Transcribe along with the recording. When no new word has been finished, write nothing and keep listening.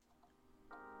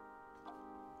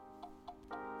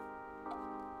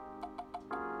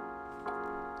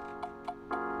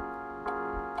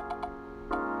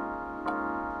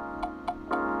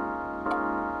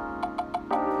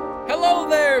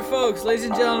there, folks, ladies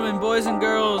and gentlemen, boys and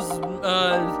girls,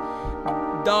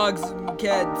 dogs,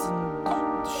 cats,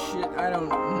 and shit. I don't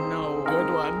know.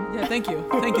 Good one. Yeah, thank you,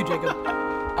 Jacob.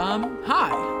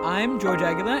 Hi, I'm George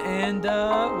Aguila, and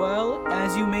well,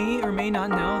 as you may or may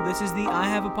not know, this is the I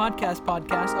Have a Podcast,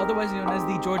 otherwise known as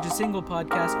the Georgia Single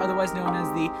Podcast, otherwise known as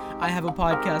the I Have a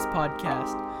Podcast.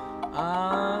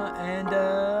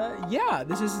 Yeah,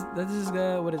 this is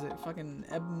what is it?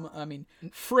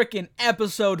 Frickin'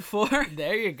 episode 4.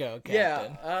 There you go,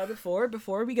 Captain. Yeah.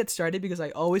 Before we get started, because I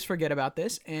always forget about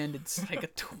this, and it's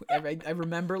like I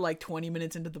remember like 20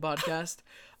 minutes into the podcast.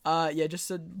 Yeah, just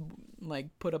to like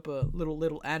put up a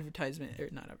little advertisement, or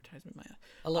not advertisement,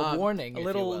 a little warning. A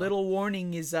little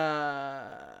warning is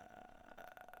the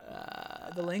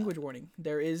language warning.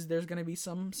 There's gonna be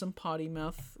some potty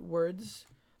mouth words.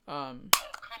 Oh, come on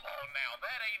now,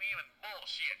 that ain't even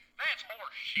bullshit. That's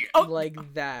horse shit. Oh,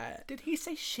 like that. Did he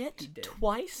say shit He did.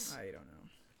 twice? I don't know.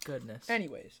 Goodness.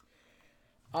 Anyways,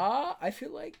 I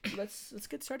feel like let's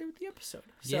get started with the episode.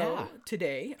 So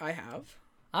today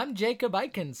I'm Jacob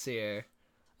Eichensehr.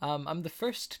 I'm the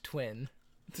first twin,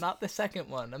 not the second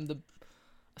one. I'm the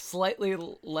slightly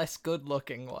less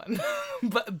good-looking one,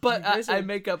 but I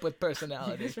make up with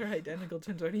personality. You guys are identical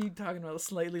twins. What are you talking about?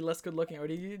 Slightly less good-looking? What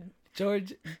are you?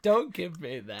 George, don't give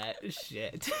me that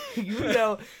shit. You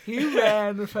know, he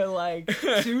ran for like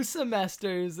 2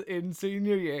 semesters in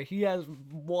senior year. He has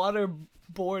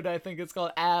waterboard, I think it's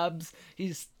called, abs.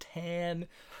 He's tan,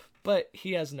 but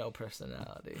he has no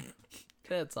personality.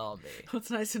 That's all me. Well,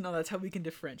 it's nice to know that's how we can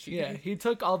differentiate. Yeah, he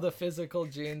took all the physical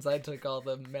genes. I took all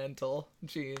the mental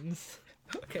genes.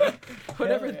 Okay.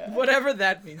 Whatever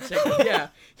that means. Jacob. Yeah,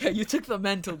 you took the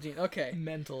mental gene. Okay.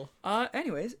 Mental.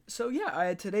 Anyways, so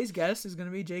yeah, today's guest is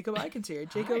gonna be Jacob Eichensehr.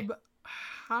 Jacob,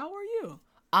 how are you?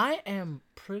 I am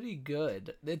pretty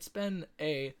good. It's been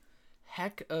a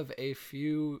heck of a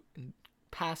few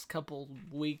past couple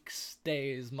weeks,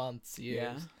 days, months,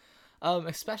 years. Yeah.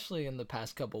 Especially in the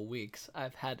past couple weeks,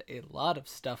 I've had a lot of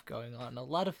stuff going on, a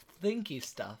lot of thinky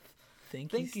stuff.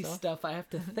 Thinky stuff I have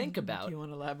to think about. Do you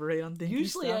want to elaborate on thinky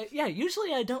stuff?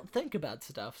 Usually I don't think about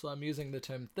stuff, so I'm using the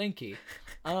term thinky.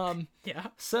 Yeah.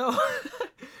 So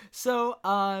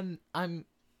I'm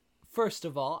first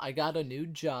of all, I got a new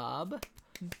job.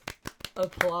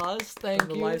 Applause. Thank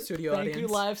you. Live studio audience. Thank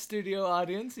you, live studio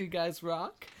audience. You guys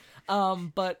rock.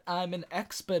 But I'm an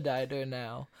expediter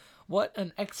now. What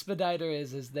an expediter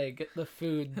is they get the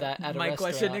food that at a My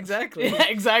restaurant. question exactly. Yeah,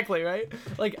 exactly, right?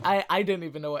 Like, I didn't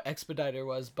even know what expediter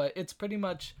was, but it's pretty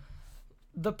much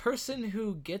the person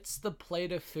who gets the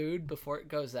plate of food before it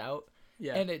goes out,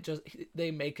 and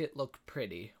they make it look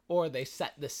pretty, or they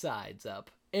set the sides up.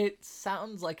 It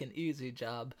sounds like an easy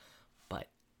job, but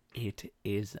it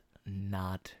is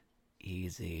not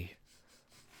easy.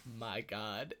 My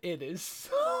God, it is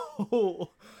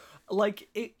so... Like,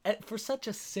 for such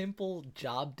a simple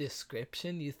job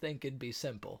description, you think it'd be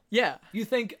simple. Yeah. You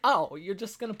think, oh, you're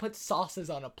just gonna put sauces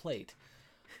on a plate.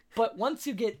 But once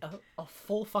you get a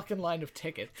full fucking line of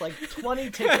tickets, like 20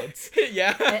 tickets,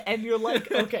 yeah, and you're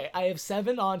like, okay, I have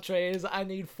 7 entrees, I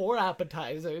need 4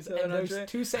 appetizers, and there's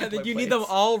 2 sampler and then you plates. need them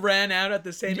all ran out at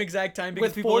the same exact time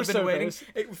because people have been waiting.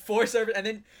 4 servers, and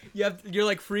then you're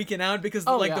like freaking out because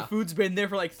the food's been there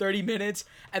for like 30 minutes,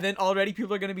 and then already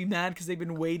people are gonna be mad because they've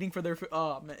been waiting for their food.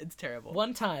 Oh man, it's terrible.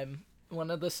 One time,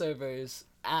 one of the servers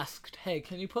asked, hey,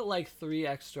 can you put like 3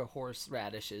 extra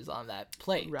horseradishes on that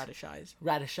plate? Radishes.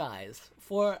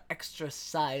 4 extra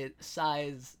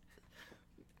size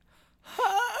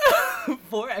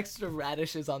 4 extra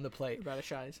radishes on the plate.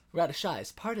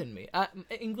 Radishes, pardon me.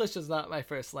 English is not my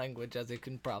first language, as you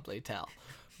can probably tell.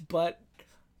 But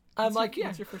I'm what's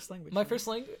your first language? My first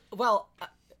language? Well,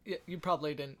 you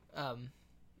probably didn't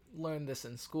learn this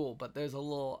in school, but there's a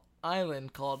little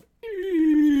island called...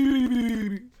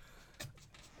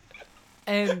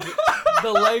 And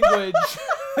the language...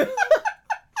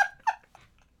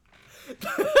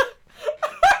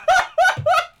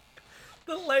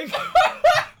 the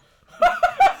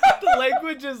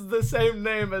language is the same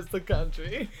name as the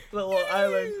country. The little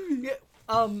island.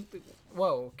 Yeah,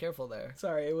 whoa, careful there.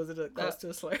 Sorry, it was close to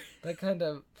a slur. That kind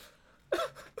of...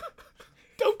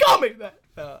 Don't call me that!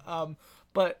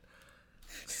 But...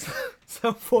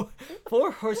 So 4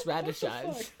 horseradish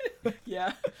eyes.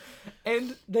 Yeah.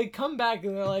 And they come back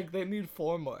and they're like, they need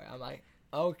 4 more. I'm like,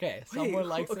 okay, someone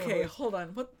likes it. Okay, hold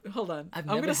on. Hold on. I'm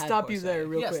gonna stop you there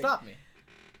real quick. Yeah, stop me.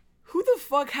 Who the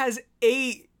fuck has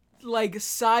 8 like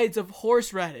sides of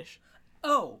horseradish?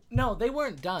 Oh, no, they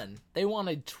weren't done. They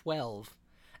wanted 12.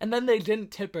 And then they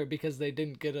didn't tip her because they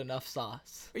didn't get enough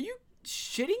sauce. Are you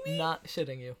shitting me? Not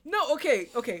shitting you. No, okay.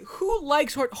 Who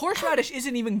likes horseradish?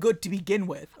 Isn't even good to begin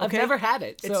with. Okay? I've never had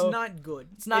it. So it's not good.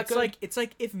 It's not good. It's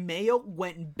like if mayo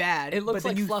went bad, It looks but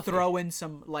then like you fluffy. throw in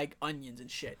some like onions and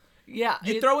shit. Yeah.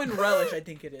 You throw in relish, I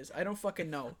think it is. I don't fucking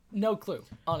know. No clue,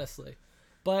 honestly.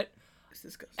 But It's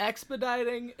disgusting.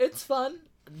 expediting, it's fun.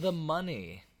 The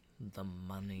money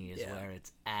is where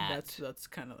it's at. That's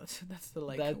kind of that's the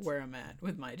like That's- where I'm at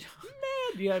with my job.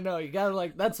 Man, yeah, no, you gotta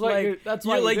like. That's why. Like, That's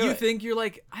why like do you it. think you're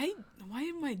like why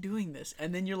am I doing this?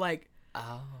 And then you're like,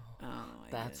 Oh,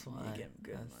 that's I why. get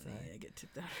good That's money. right. I get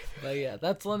tipped out. but yeah,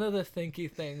 that's one of the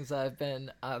thinky things I've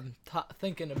been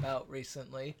thinking about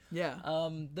recently. Yeah.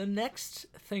 The next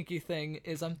thinky thing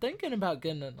is I'm thinking about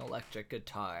getting an electric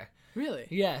guitar. Really?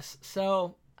 Yes.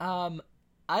 So,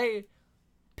 I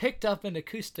picked up an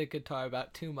acoustic guitar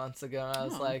about 2 months ago. And I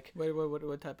was like,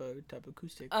 what type of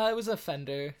acoustic? it was a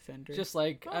Fender. Fender. Just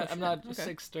like Oh, I'm shit, not okay.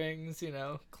 6 strings,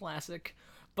 classic.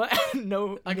 But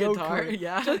no guitar, clue.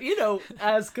 yeah. Just,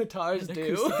 as guitars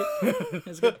do.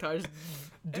 As guitars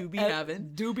do be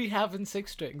having. Do be having 6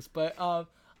 strings, but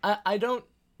I don't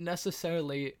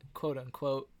necessarily, quote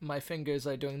unquote, my fingers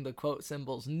are doing the quote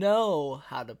symbols, know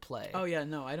how to play. Oh yeah,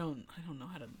 no, I don't know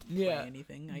how to play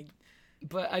anything.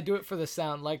 But I do it for the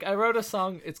sound. Like, I wrote a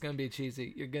song, it's gonna be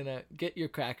cheesy. You're gonna get your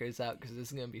crackers out because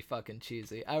it's gonna be fucking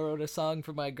cheesy. I wrote a song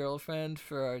for my girlfriend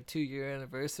for our 2-year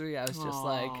anniversary. I was just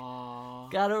like,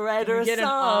 gotta write her a Get an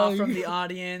song. aw from the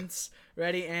audience.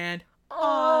 Ready and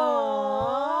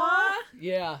Aww.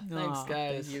 Yeah, thanks Aw,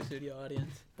 guys. Thank you to the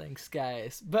audience. Thanks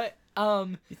guys. But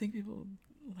You think people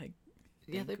like?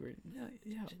 yeah, think we're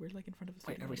like in front of a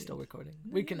wait, studio are we still audience. recording?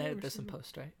 No, We can yeah, edit we're this in still-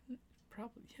 post, right?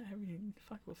 Probably, yeah.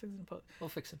 We'll fix it in post. We'll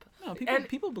fix it. No, And-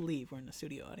 people believe we're in the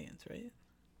studio audience, right?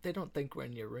 They don't think we're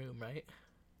in your room, right?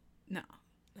 No,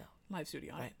 No. live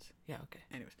studio audience. Yeah, okay.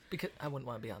 Anyways, Because I wouldn't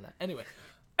want to be on that. Anyway.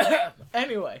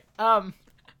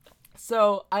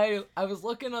 So I was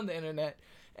looking on the internet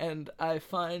and I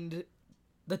find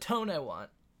the tone I want.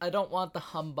 I don't want the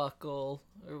humbuckle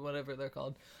or whatever they're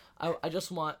called. I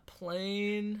just want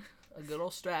plain, a good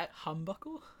old Strat.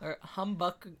 humbuckle. Or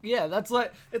humbuck. Yeah, that's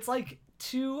what it's like.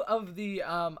 2 of the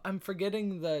I'm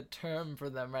forgetting the term for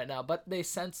them right now, but they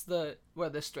sense where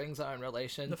the strings are in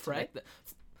relation. The to fret? make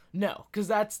no, because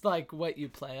that's like what you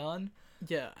play on.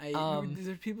 Yeah,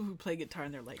 there's people who play guitar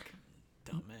and they're like,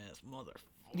 dumbass mother.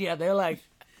 Yeah, they're like,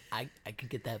 I could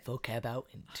get that vocab out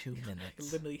in 2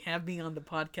 minutes. Literally have me on the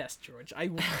podcast, George. I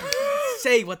will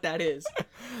say what that is.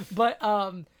 But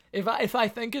if I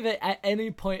think of it at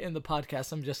any point in the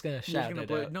podcast, I'm just gonna shout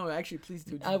it out. No, actually, please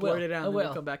do. Just I will. blurt it out I and will.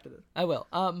 we'll come back to this. I will.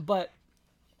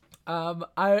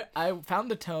 I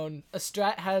found the tone. A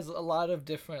Strat has a lot of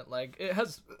different, like, it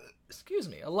has,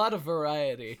 a lot of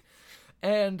variety,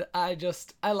 and I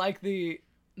like the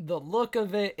look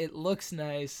of it. It looks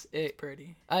nice. It's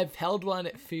pretty. I've held one.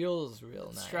 It feels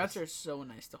real nice. Strats are so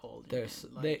nice to hold. They're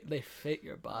they fit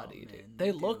your body, dude.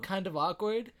 They look kind of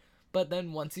awkward, but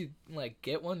then once you like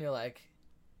get one, you're like,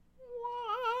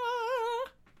 "Wah."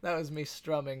 That was me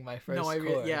strumming my first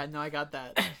chord. I got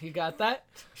that. You got that?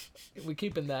 We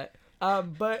keeping that.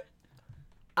 But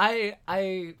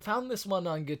I found this one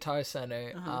on Guitar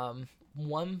Center.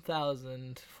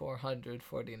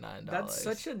 $1,449. That's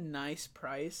such a nice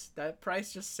price. That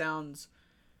price just sounds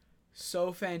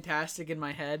so fantastic in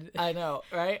my head. I know,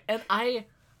 right? And I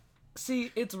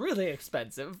see it's really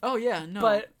expensive. Oh yeah, no.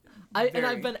 But I've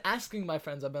very. been asking my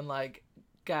friends. I've been like,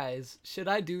 guys, should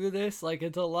I do this? Like,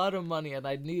 it's a lot of money, and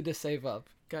I need to save up.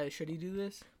 Guys, should he do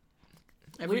this?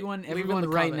 Leave Everyone in the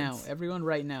right comments.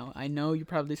 now. I know you're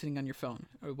probably listening on your phone.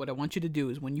 Or what I want you to do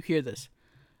is when you hear this,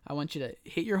 I want you to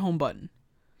hit your home button.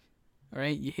 All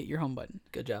right, you hit your home button.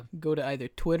 Good job. Go to either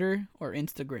Twitter or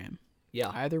Instagram. Yeah.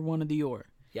 Either one of the or.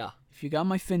 Yeah. If you got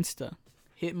my Finsta,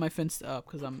 hit my Finsta up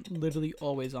because I'm literally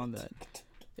always on that.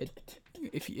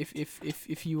 If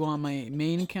you want my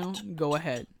main account, go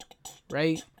ahead.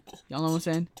 Right? Y'all know what I'm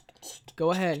saying?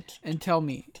 Go ahead and tell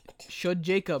me, should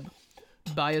Jacob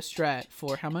buy a Strat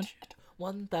for how much?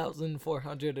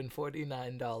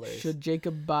 $1,449. Should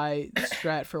Jacob buy the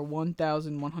Strat for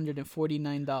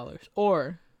 $1,149,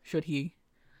 or should he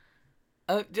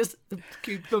just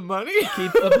keep the money.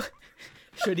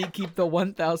 should he keep the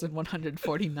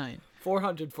 $1,149?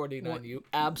 449. You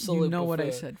absolutely. You know what I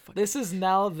prefer. said. Fuck. This is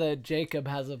now the Jacob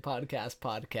has a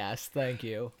podcast. Thank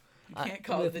you. You can't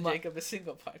call it the Jacob a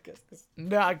single podcast.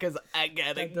 Not because I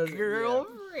got a That doesn't-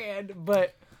 girlfriend,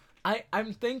 but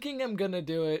I'm thinking I'm gonna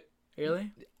do it.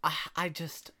 Really?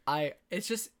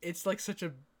 It's like such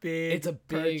a big It's a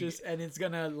big- purchase, and it's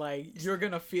gonna you're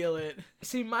gonna feel it.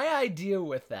 See, my idea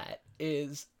with that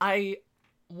is I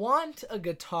want a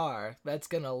guitar that's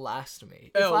gonna last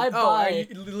me.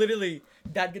 Literally,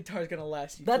 that guitar is gonna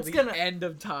last you till the end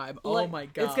of time. Like, oh my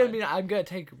god. It's gonna mean I'm gonna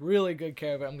take really good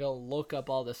care of it. I'm gonna look up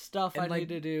all the stuff I need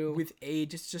to do. With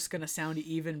age, it's just gonna sound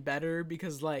even better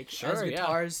because as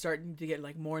guitars starting to get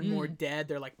like more and more dead,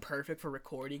 they're like perfect for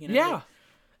recording and everything.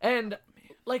 And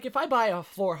like if I buy a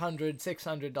 $400,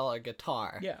 $600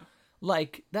 guitar,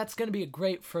 like that's gonna be a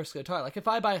great first guitar. Like if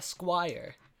I buy a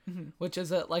Squier, which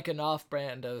is like an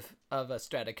off-brand of a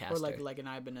Stratocaster, or like an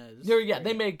Ibanez.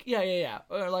 They make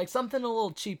or like something a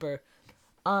little cheaper.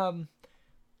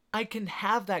 I can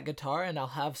have that guitar and I'll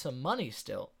have some money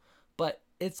still, but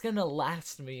it's gonna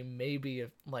last me maybe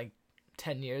like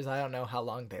 10 years. I don't know how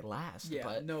long they last.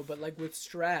 But like with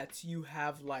Strats, you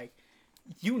have like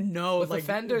with like a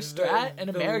Fender Strat, an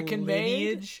American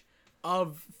lineage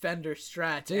of Fender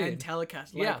Strats and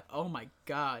Telecaster. Like, oh my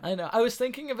god. I know. I was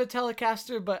thinking of a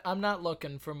Telecaster, but I'm not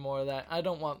looking for more of that. I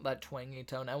don't want that twangy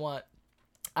tone. I want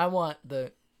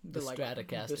the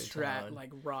Stratocaster the Strat tone.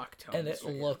 like rock tone. And it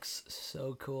looks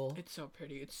so cool. It's so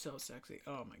pretty. It's so sexy.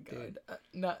 Oh my god.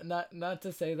 Dude, not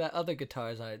to say that other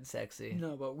guitars aren't sexy.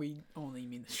 No, but we only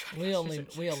mean the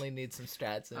Stratocaster. We only need some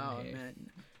Strats in here.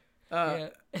 Oh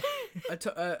man.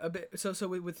 A bit. So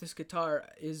with this guitar,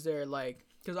 is there like,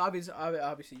 because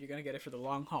obviously you're gonna get it for the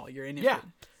long haul. You're in it. Yeah.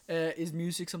 Is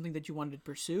music something that you wanted to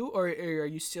pursue, or are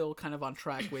you still kind of on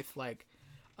track with like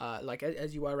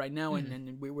as you are right now,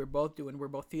 and we're both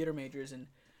theater majors and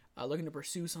looking to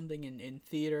pursue something in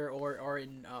theater or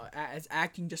in as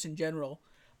acting just in general?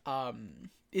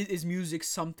 Is music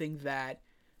something that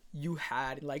you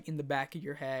had like in the back of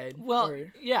your head? Well,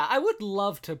 yeah, I would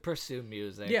love to pursue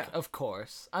music. Yeah, of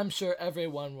course. I'm sure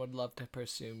everyone would love to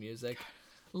pursue music.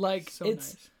 Like so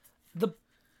it's nice.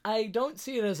 I don't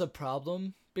see it as a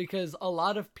problem because a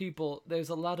lot of people, there's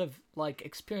a lot of like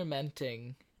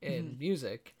experimenting in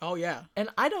music. Oh yeah. And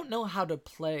I don't know how to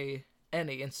play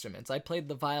any instruments. I played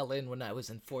the violin when I was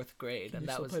in 4th grade, and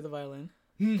that was play the violin.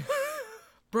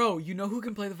 Bro, you know who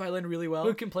can play the violin really well?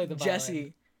 Who can play the violin?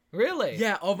 Jesse. Really?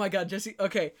 Yeah. Oh my God, Jesse.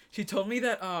 Okay, she told me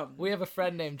that. We have a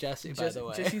friend named Jesse, by the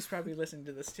way. Jesse's probably listening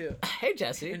to this too. Hey,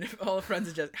 Jesse. And all the friends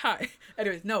of Jesse. Hi.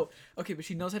 Anyways, no. Okay, but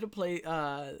she knows how to play.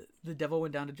 The Devil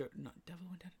Went Down to Georgia. No, Devil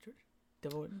Went Down to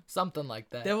Georgia. Something like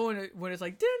that. Devil when it's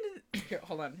like. Here,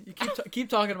 hold on. You keep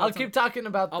talking about. I'll keep talking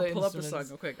about. I'll pull up the song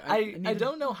real quick. I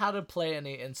don't know how to play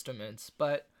any instruments,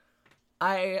 but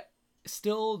I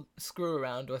still screw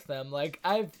around with them. Like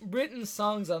I've written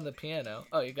songs on the piano.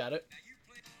 Oh, you got it.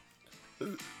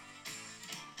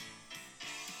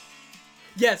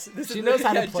 Yes, she knows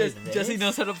how to play this. Jessie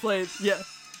knows how to play it.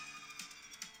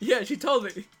 Yeah, she told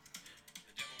me.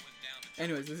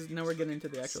 Anyways, now we're getting into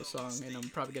the actual song, and I'm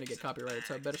probably gonna get copyrighted,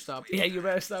 so I better stop. Yeah, you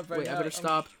better stop right now. I better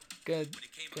stop. Good.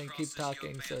 Then keep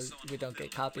talking so we don't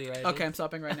get copyrighted. Okay, I'm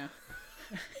stopping right now.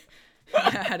 I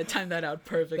had to time that out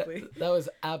perfectly. That was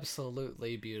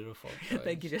absolutely beautiful, George.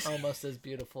 Thank you, Jesse. Almost as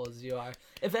beautiful as you are.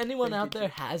 If anyone out there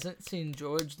hasn't seen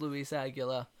George Luis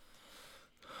Aguila,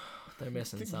 they're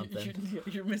missing something.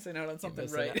 You're missing out on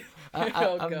something, right?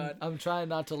 God. I'm trying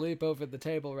not to leap over the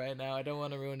table right now. I don't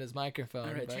want to ruin his microphone.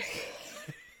 All right, but...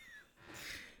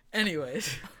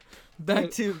 Anyways,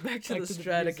 back to the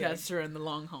Stratocaster and the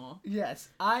long haul. Yes,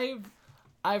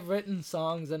 I've written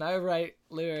songs and I write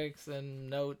lyrics and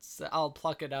notes. I'll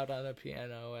pluck it out on a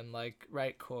piano and like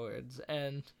write chords,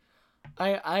 and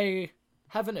I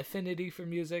have an affinity for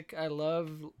music. I love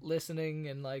listening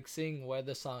and like seeing where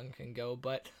the song can go,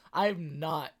 but I'm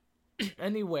not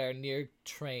anywhere near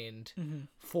trained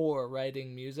for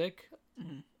writing music.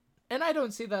 And I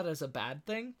don't see that as a bad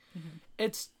thing.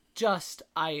 It's just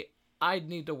I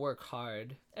need to work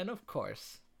hard, and of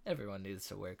course everyone needs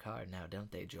to work hard now,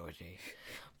 don't they, Georgie?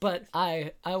 But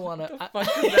I want to. What the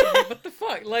fuck does that mean? What the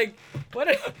fuck? Like, what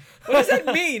does that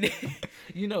mean?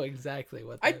 You know exactly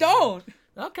what. I don't.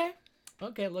 Means.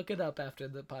 Okay, look it up after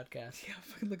the podcast. Yeah,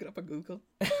 fucking look it up on Google.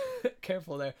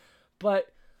 Careful there,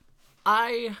 but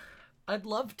I'd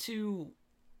love to,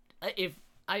 if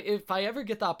I ever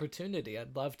get the opportunity,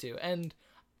 I'd love to, and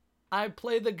I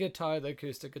play the guitar, the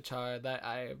acoustic guitar that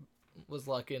I was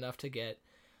lucky enough to get,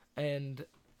 and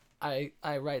I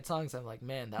write songs. I'm like,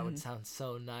 man, that would sound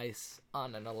so nice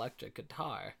on an electric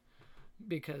guitar,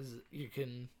 because you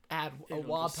can add a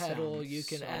wah pedal. You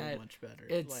can add much better.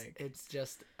 It's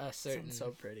just a certain. Sounds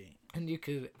so pretty. And you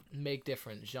could make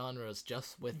different genres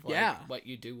just with what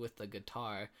you do with the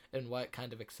guitar and what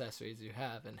kind of accessories you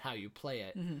have and how you play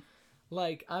it.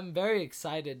 Like, I'm very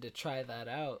excited to try that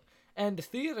out. And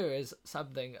theater is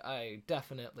something I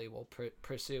definitely will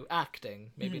pursue.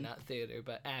 Acting, maybe not theater,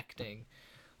 but acting.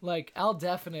 Like, I'll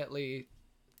definitely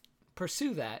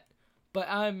pursue that. but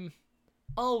I'm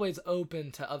always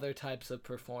open to other types of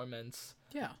performance.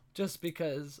 Yeah. Just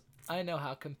because I know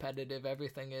how competitive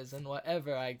everything is, and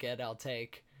whatever I get, I'll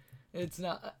take. It's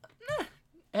not...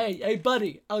 Hey,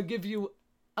 buddy, I'll give you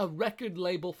a record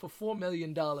label for $4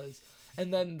 million.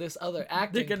 And then this other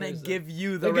acting They're gonna person, give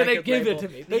you the they're record gonna give label. it to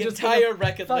me. The entire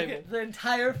record label. The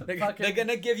entire They're fucking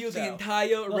gonna give you the show.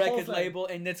 entire whole record thing. label,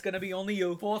 and it's gonna be only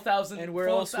you. 4,000. And we're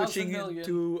all 4,000 switching million.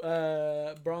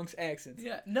 to Bronx accents.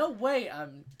 Yeah, no way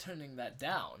I'm turning that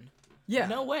down. Yeah.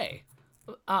 No way.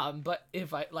 But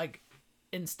if I, like,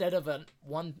 instead of a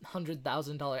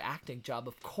 $100,000 acting job,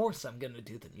 of course I'm gonna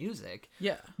do the music.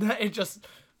 Yeah. It just,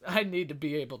 I need to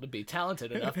be able to be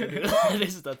talented enough to do that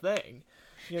is the thing.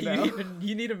 You know?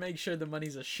 You need to make sure the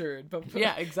money's assured.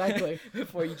 Yeah, exactly.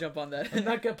 Before you jump on that. I'm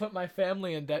not gonna put my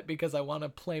family in debt because I want to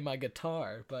play my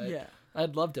guitar, but Yeah.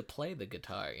 I'd love to play the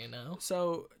guitar, you know?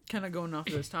 So, kind of going off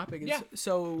of this topic. Yeah.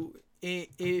 So,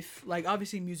 if, like,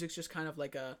 obviously music's just kind of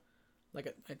like a I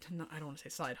don't want to say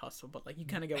side hustle, but, like, you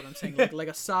kind of get what I'm saying. Like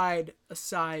a side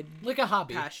Like a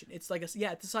hobby. passion. It's like it's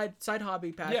a side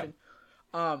hobby passion.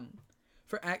 Yeah.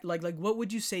 Like what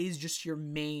would you say is just your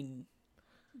main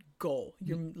goal?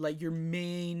 Your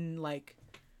main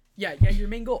your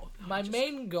main goal. My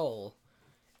main goal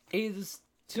is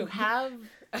to have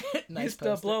nice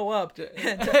to blow up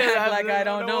and to act like I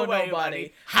don't know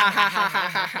nobody.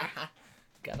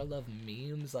 Gotta love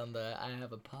memes on the I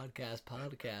Have a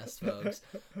Podcast, folks.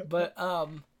 But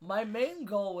my main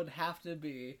goal would have to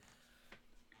be...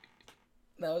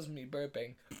 That was me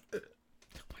burping.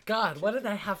 God, what did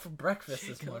I have for breakfast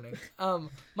this morning?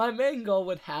 My main goal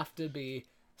would have to be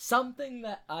something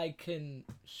that I can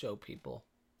show people.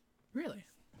 Really?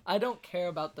 I don't care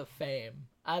about the fame.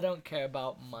 I don't care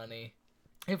about money.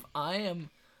 If I am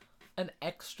an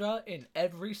extra in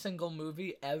every single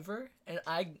movie ever, and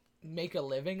I make a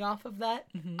living off of that,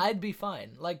 I'd be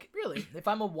fine. Like, really, if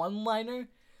I'm a one-liner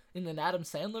in an Adam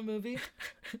Sandler movie,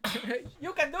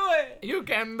 you can do it. You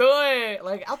can do it.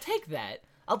 Like, I'll take that.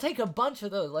 I'll take a bunch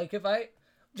of those. Like, if I,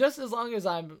 just as long as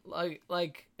I'm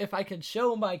like if I can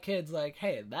show my kids, like,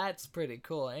 hey, that's pretty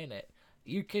cool, ain't it?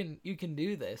 You can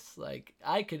do this. Like,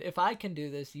 if I can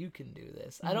do this, you can do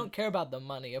this. I don't care about the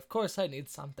money. Of course, I need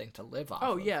something to live off.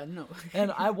 Oh of. yeah, no.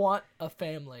 And I want a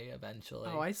family eventually.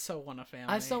 Oh, I so want a family.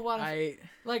 I so want. I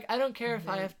don't care if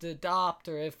I have to adopt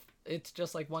or if it's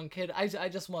just like one kid. I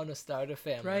just want to start a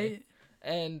family. Right.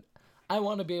 And I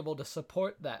want to be able to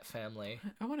support that family.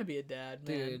 I want to be a dad,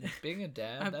 man. Dude, being a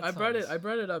dad. I brought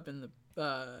it up in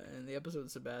the episode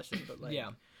with Sebastian, but like,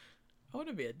 yeah. I want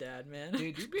to be a dad, man.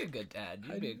 Dude, you'd be a good dad.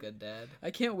 You'd be a good dad.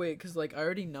 I can't wait, because, like, I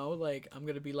already know, like, I'm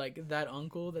going to be, like, that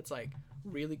uncle that's, like,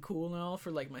 really cool and all for,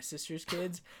 like, my sister's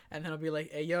kids. And then I'll be like,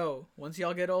 hey, yo, once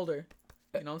y'all get older,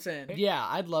 you know what I'm saying? Yeah,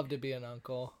 I'd love to be an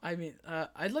uncle. I mean,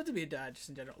 I'd love to be a dad just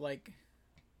in general. Like,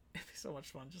 it'd be so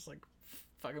much fun just, like,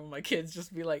 fucking with my kids.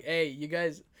 Just be like, hey, you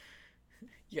guys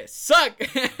suck!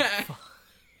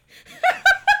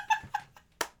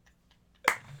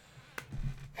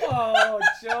 Oh,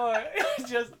 joy.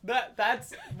 Just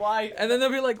that's why. And then they'll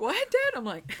be like, what, Dad? I'm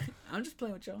like, I'm just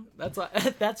playing with y'all.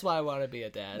 That's why I want to be a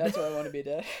dad. That's why I want to be a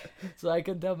dad. So I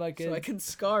can tell my kids. So I can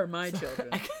scar my children.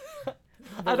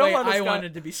 I don't want to. I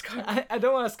wanted to be scarred. I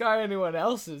don't want to scar anyone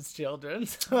else's children,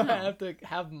 so I have to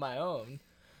have my own.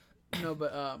 No,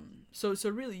 but so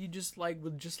really, you just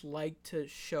would like to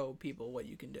show people what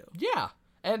you can do. Yeah.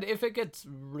 And if it gets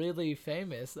really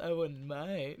famous, I wouldn't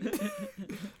mind.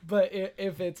 But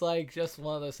if it's like just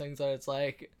one of those things where it's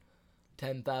like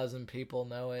 10,000 people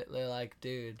know it, they're like,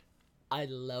 dude, I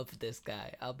love this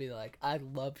guy. I'll be like, I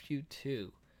love you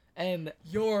too. And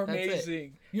you're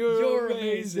amazing. You're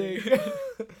amazing.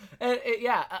 And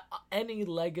any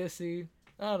legacy.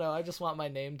 I don't know. I just want my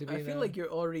name to be known. I feel like you're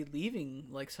already leaving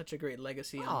like such a great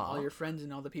legacy on all your friends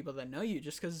and all the people that know you,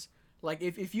 just because. Like,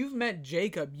 if you've met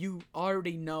Jacob, you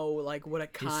already know, like, what a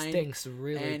kind... He stinks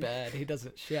really bad. He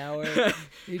doesn't shower.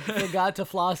 He forgot to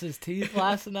floss his teeth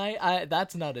last night.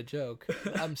 That's not a joke.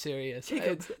 I'm serious. Jacob.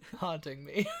 It's haunting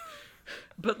me.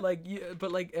 But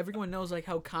everyone knows, like,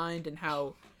 how kind and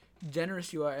how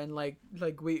generous you are. And, like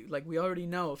we already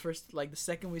know. First, like, the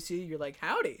second we see you, you're like,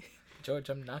 howdy. George,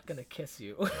 I'm not going to kiss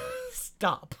you.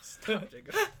 Stop,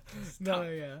 Jacob. Stop. No,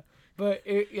 yeah. But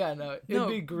it'd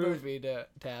be groovy to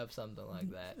have something like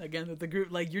that. Again, with the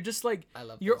group, like, you're just like, I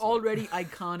love you're already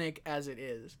iconic as it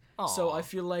is. Aww. So I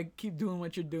feel like keep doing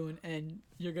what you're doing, and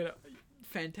you're gonna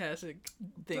fantastic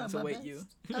things await you.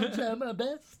 I'll try my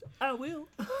best. I will.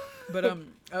 But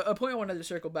a point I wanted to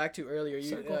circle back to earlier,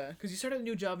 because you started a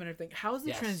new job and everything. How's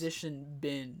the transition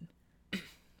been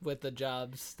with the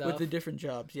job stuff. With the different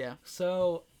jobs, yeah.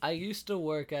 So I used to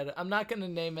work at. I'm not gonna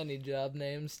name any job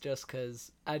names just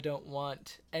because I don't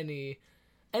want any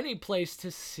place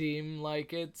to seem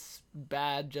like it's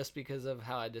bad just because of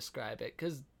how I describe it.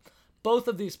 Because both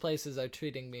of these places are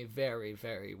treating me very,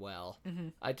 very well. Mm-hmm.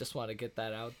 I just want to get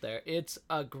that out there. It's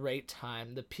a great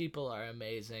time. The people are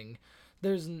amazing.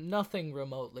 There's nothing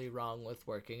remotely wrong with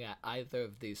working at either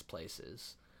of these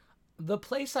places. The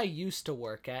place I used to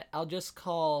work at, I'll just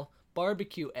call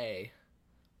Barbecue A,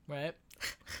 right?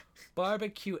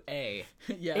 Barbecue A.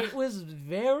 Yeah. It was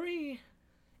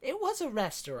a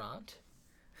restaurant.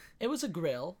 It was a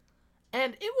grill.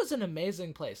 And it was an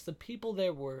amazing place. The people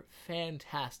there were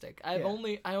fantastic. I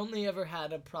only ever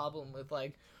had a problem with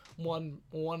like one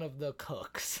of the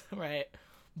cooks, right?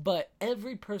 But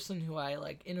every person who I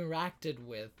like interacted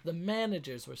with, the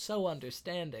managers were so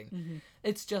understanding. Mm-hmm.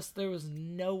 It's just there was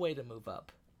no way to move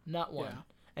up. Not one.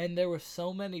 Yeah. And there were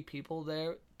so many people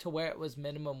there to where it was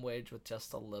minimum wage with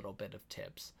just a little bit of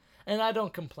tips. And I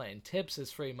don't complain. Tips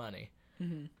is free money.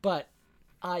 Mm-hmm. But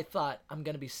I thought, I'm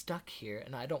going to be stuck here,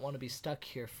 and I don't want to be stuck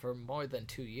here for more than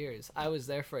 2 years. I was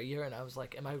there for a year, and I was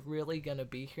like, am I really going to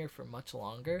be here for much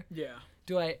longer? Yeah.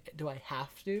 Do I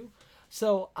have to?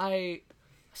 So I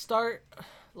start,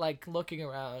 like, looking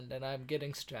around, and I'm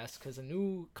getting stressed because a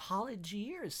new college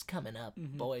year is coming up,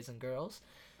 boys and girls.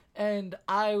 And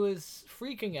I was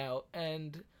freaking out,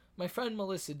 and my friend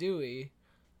Melissa Dewey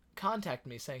contacted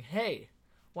me saying, hey,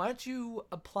 why don't you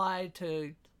apply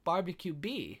to Barbecue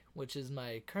B, which is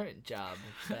my current job.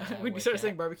 When you started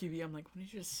saying Barbecue B, I'm like, why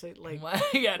don't you just say like,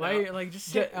 yeah, why, like just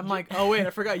say, I'm like, oh wait, I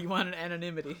forgot you wanted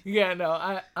anonymity. Yeah,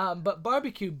 no, but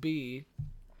Barbecue B,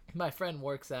 my friend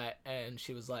works at, and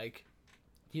she was like,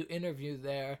 you interview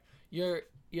there, you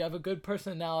have a good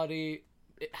personality,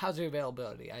 how's your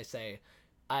availability? I say,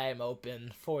 I'm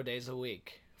open 4 days a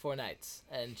week, 4 nights,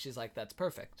 and she's like, that's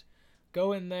perfect.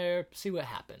 Go in there, see what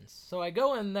happens. So I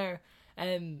go in there,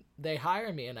 and they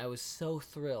hire me, and I was so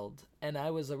thrilled. And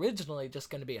I was originally just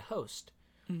going to be a host.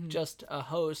 Mm-hmm. Just a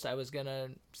host. I was going to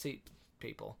seat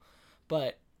people.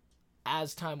 But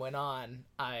as time went on,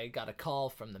 I got a call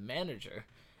from the manager,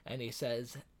 and he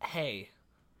says, hey,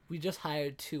 we just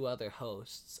hired 2 other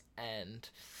hosts, and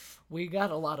we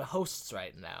got a lot of hosts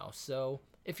right now. So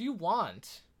if you're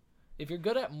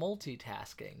good at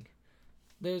multitasking,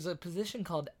 there's a position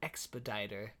called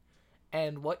expediter.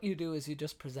 And what you do is you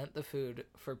just present the food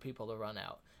for people to run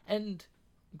out. And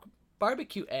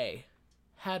Barbecue A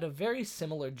had a very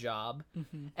similar job,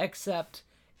 except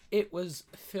it was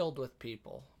filled with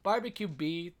people. Barbecue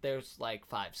B, there's like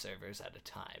 5 servers at a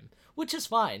time, which is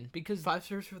fine because 5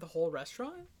 servers for the whole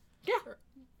restaurant?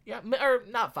 Yeah, or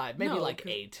not 5, maybe like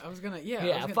 8. I was gonna,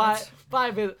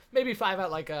 five is maybe 5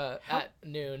 at like at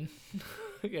noon,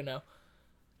 you know.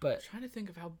 But I'm trying to think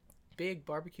of how big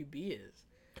Barbecue B is.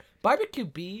 Barbecue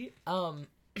B,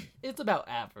 it's about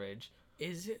average.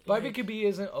 Is it? Barbecue B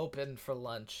isn't open for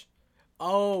lunch.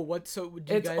 Oh, what? So would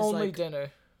you it's guys only like... dinner.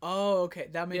 Oh, okay,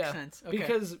 that makes sense. Okay.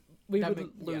 Because we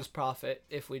would lose profit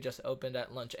if we just opened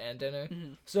at lunch and dinner.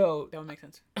 Mm-hmm. So that would make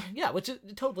sense. Yeah, which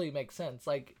it totally makes sense.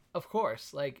 Like, of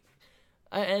course, like,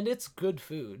 and it's good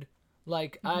food.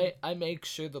 Like, I make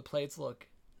sure the plates look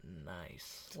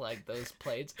nice. Like those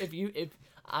plates. If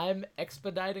I'm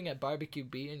expediting at Barbecue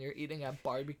B and you're eating at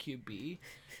Barbecue B,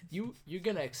 you're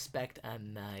gonna expect a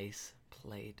nice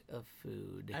plate of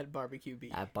food at Barbecue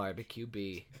B. At Barbecue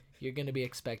B, you're gonna be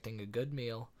expecting a good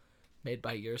meal, made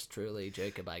by yours truly,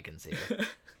 Jacob Eichensehr.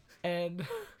 And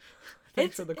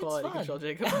thanks for the quality control,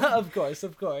 Jacob. Of course.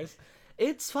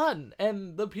 It's fun,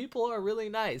 and the people are really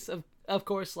nice. Of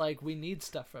course, like, we need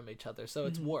stuff from each other, so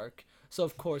it's work. So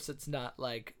of course it's not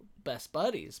like best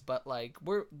buddies, but like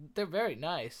they're very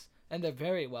nice and they're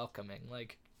very welcoming.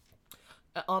 Like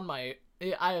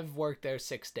I have worked there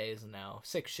 6 days now,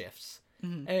 6 shifts,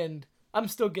 and I'm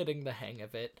still getting the hang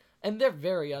of it. And they're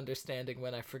very understanding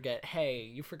when I forget, hey,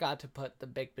 you forgot to put the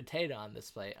baked potato on this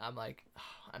plate. I'm like,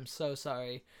 oh, I'm so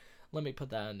sorry. Let me put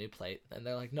that on a new plate. And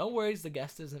they're like, no worries, the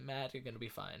guest isn't mad. You're going to be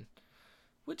fine.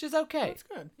 Which is okay. That's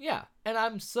good. Yeah. And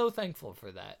I'm so thankful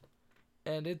for that.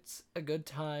 And it's a good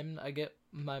time. I get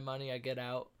my money. I get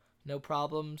out. No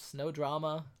problems. No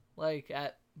drama. Like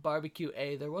at Barbecue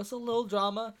A, there was a little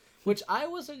drama, which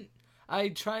I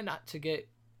try not to get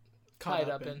tied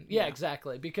up in. Yeah,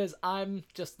 exactly. Because I'm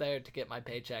just there to get my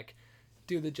paycheck,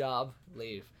 do the job,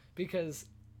 leave. Because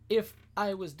if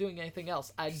I was doing anything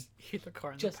else, I'd hit the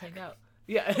car and just hang out.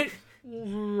 Yeah.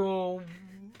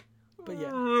 But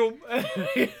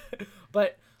yeah.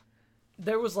 But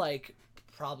there was like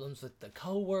problems with the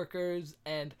coworkers,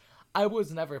 and I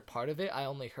was never part of it. I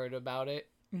only heard about it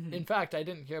In fact, I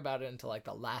didn't hear about it until like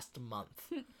the last month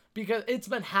because it's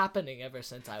been happening ever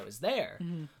since I was there.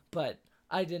 But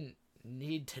I didn't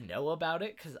need to know about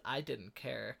it because I didn't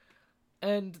care.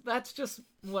 And that's just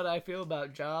what I feel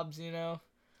about jobs, you know?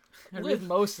 With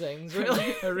most things,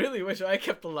 really. I really wish I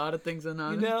kept a lot of things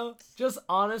anonymous. You know? Just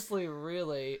honestly,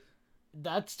 really,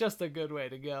 that's just a good way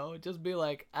to go. Just be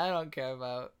like, I don't care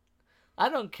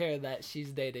that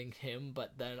she's dating him,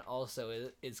 but then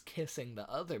also is kissing the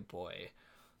other boy.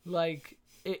 Like,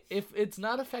 if it's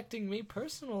not affecting me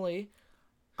personally,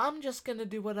 I'm just gonna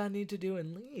do what I need to do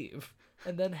and leave.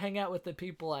 And then hang out with the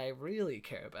people I really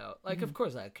care about. Like, of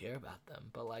course I care about them,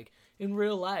 but, like, in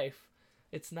real life,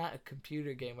 it's not a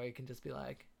computer game where you can just be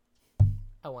like,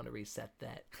 I want to reset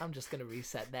that. I'm just gonna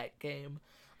reset that game.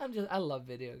 I love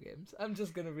video games. I'm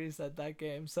just gonna reset that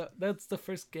game. So that's the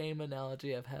first game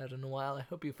analogy I've had in a while. I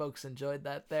hope you folks enjoyed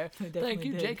that there. Thank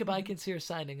you, Jacob Eichensehr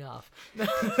signing off.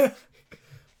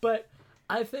 But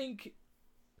I think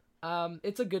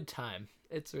it's a good time.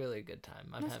 It's really a good time.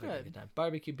 I'm having a good time.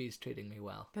 Barbecue Bee's treating me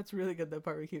well. That's really good that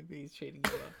Barbecue Bee's treating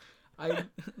you well. I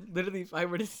literally, if I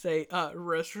were to say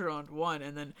restaurant 1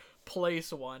 and then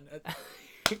place 1,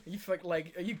 you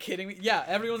like, are you kidding me? Yeah,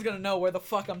 everyone's gonna know where the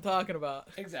fuck I'm talking about.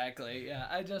 Exactly. Yeah.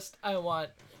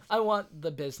 I want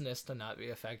the business to not be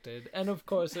affected, and of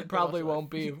course it probably won't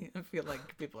be. I feel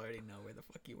like people already know where the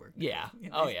fuck you work. Yeah.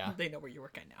 They know where you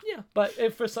work at now. Yeah. But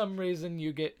if for some reason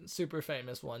you get super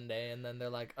famous one day, and then they're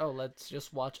like, "Oh, let's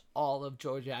just watch all of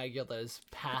George Aguilar's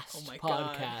past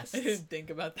podcasts." God. I didn't think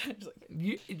about that. Just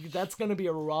like... that's gonna be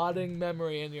a rotting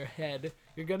memory in your head.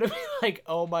 You're gonna be like,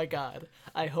 "Oh my god,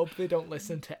 I hope they don't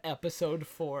listen to episode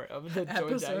 4 of the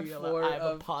George Aguilar I Have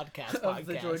a Podcast of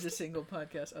the Georgia Single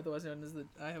podcast, otherwise known as the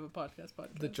I Have a Podcast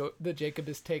podcast. The Jacob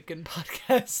is Taken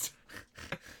podcast.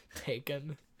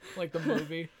 Taken, like the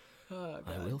movie. Oh,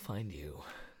 I will find you.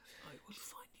 I will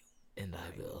find you, and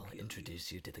I will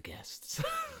introduce you to the guests.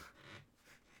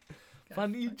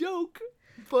 Funny joke.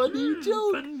 Funny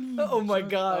joke. Oh my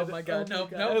god. Oh my god. No.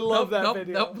 I love that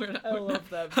video. I love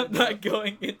that video. I'm not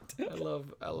going into.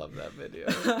 I love that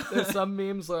video. There's some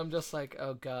memes where I'm just like,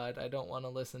 oh god, I don't want to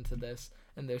listen to this.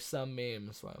 And there's some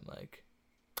memes where I'm like,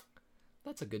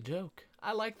 that's a good joke.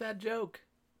 I like that joke.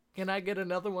 Can I get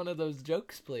another one of those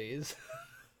jokes, please?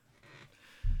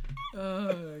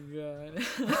 Oh god.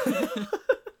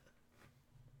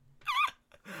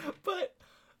 But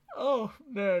oh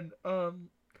man,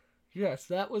 yes,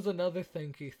 that was another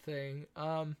thinky thing.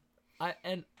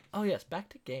 Yes, back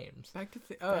to games.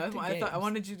 I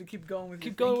wanted you to keep going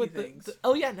with things.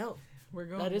 Oh yeah, no. We're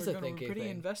thinky pretty thing.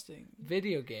 investing.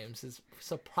 Video games is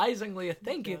surprisingly a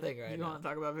thinky thing right now. You want to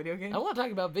talk about video games? I want to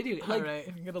talk about video games. Alright,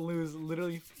 I'm gonna lose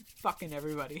literally fucking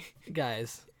everybody.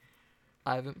 Guys,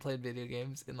 I haven't played video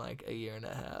games in like a year and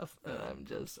a half, and I'm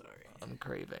just sorry. I'm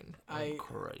craving. I'm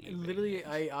craving. Literally,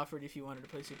 I offered if you wanted to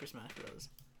play Super Smash Bros.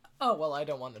 Oh, well, I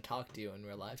don't want to talk to you in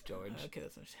real life, George. Okay,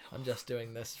 that's understandable. I'm just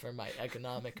doing this for my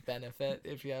economic benefit,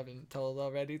 if you haven't told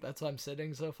already. That's why I'm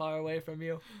sitting so far away from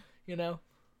you, you know?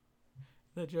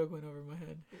 That joke went over my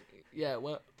head. Yeah, it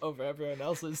went over everyone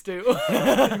else's, too.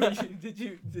 Did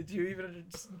you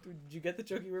get the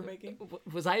joke you were making?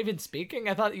 Was I even speaking?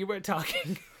 I thought you were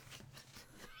talking.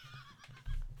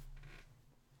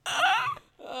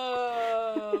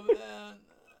 Oh,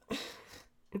 man.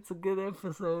 It's a good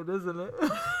episode, isn't it?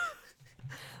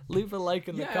 Leave a like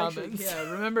in the comments. Actually,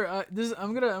 yeah, remember, this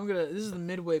is the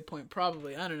midway point,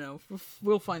 probably. I don't know.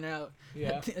 We'll find out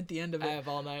at the end of it. I have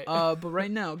all night. But right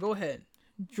now, go ahead.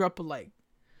 Drop a like.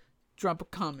 Drop a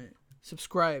comment.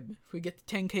 Subscribe. If we get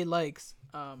to 10K likes,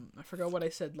 I forgot what I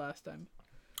said last time.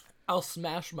 I'll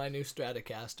smash my new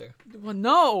Stratocaster. Well,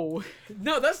 no,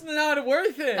 that's not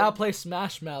worth it. I'll play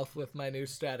Smash Mouth with my new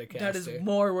Stratocaster. That is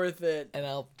more worth it. And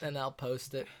I'll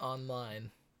post it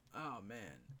online. Oh man,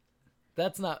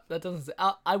 that doesn't.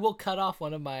 I will cut off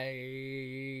one of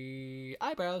my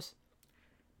eyebrows.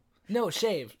 No,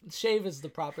 shave. Shave is the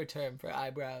proper term for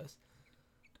eyebrows.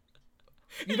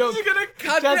 You're just gonna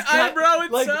cut your eyebrow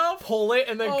itself? Like, pull it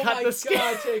and then cut the skin.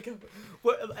 God, Jacob.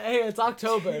 Hey, it's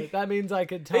October. That means I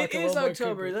can talk. It is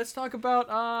October. Let's talk about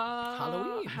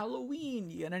Halloween. Halloween.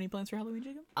 You got any plans for Halloween,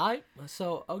 Jacob?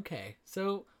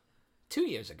 So 2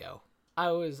 years ago,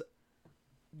 I was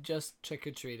just trick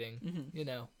or treating. Mm-hmm. You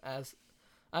know, as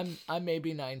I may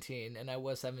be 19 and I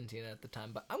was 17 at the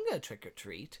time, but I'm gonna trick or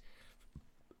treat.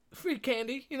 Free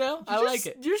candy, you know? I like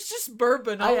it. You're just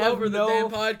burping all over the damn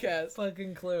podcast.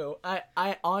 Fucking clue.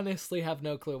 I honestly have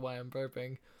no clue why I'm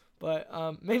burping. But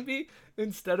maybe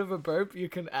instead of a burp, you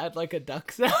can add like a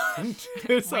duck sound.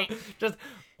 Just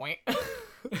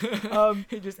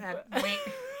He just had.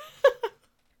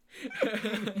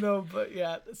 No, but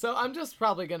yeah. So I'm just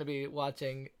probably gonna be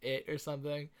watching it or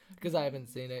something because I haven't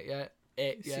seen it yet.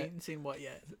 Seen what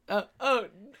yet?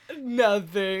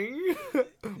 Nothing.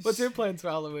 What's your plans for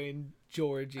Halloween,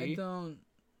 Georgie?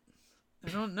 I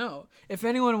don't know. If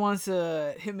anyone wants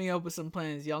to hit me up with some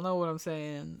plans, y'all know what I'm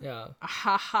saying. Yeah.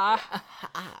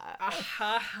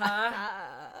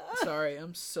 Sorry,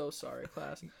 I'm so sorry,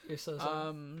 class. You're so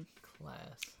sorry.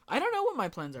 Class. I don't know what my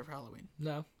plans are for Halloween.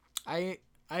 No.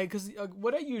 Because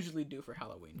what I usually do for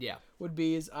Halloween, would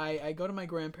be is I go to my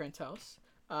grandparents' house.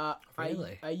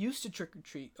 Really? I used to trick or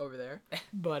treat over there,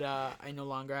 but I no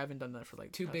longer. I haven't done that for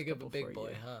like too big of a big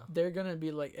boy, huh? They're gonna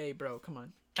be like, "Hey, bro, come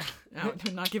on." No,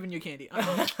 I'm not giving you candy.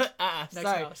 Next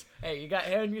sorry. house. Hey, you got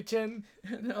hair on your chin?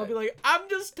 And I'll be like, I'm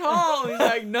just tall. He's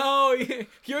like, no,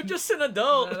 you're just an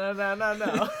adult.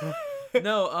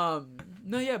 No.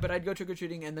 No, yeah, but I'd go trick or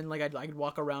treating, and then like I'd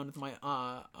walk around with my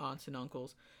aunts and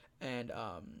uncles, and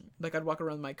like I'd walk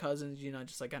around with my cousins, you know,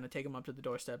 just like kind of take them up to the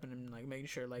doorstep and like making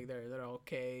sure like they're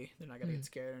okay, they're not gonna get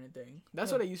scared or anything.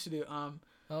 That's what I used to do.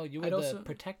 Oh, you were the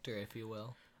protector, if you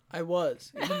will. I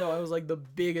was, even though I was like the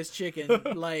biggest chicken.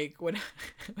 Like when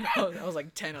I was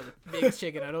like 10, I was the biggest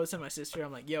chicken. I'd always send my sister.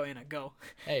 I'm like, "Yo, Anna, go."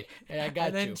 Hey, I got you.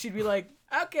 And then she'd be like,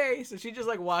 "Okay." So she'd just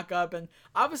like walk up, and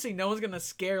obviously no one's gonna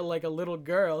scare like a little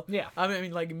girl. Yeah. I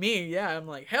mean, like me, yeah. I'm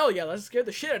like, hell yeah, let's scare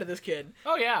the shit out of this kid.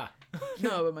 Oh yeah.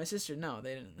 No, but my sister, no,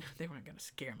 they didn't. They weren't gonna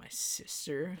scare my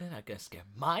sister. They're not gonna scare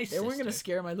my sister. They weren't gonna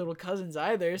scare my little cousins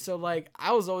either. So like,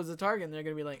 I was always the target. And they're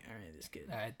gonna be like, "All right, this kid.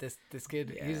 All right, this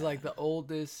kid. Yeah. He's like the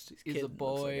oldest. He's a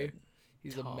boy. Like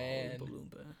he's a tall man. Oompa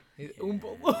Loompa." He's Yeah.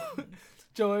 Oompa Loompa.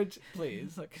 George,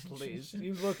 please.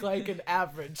 You look like an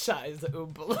average size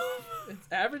Oompa Loompa. It's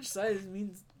average size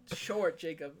means short,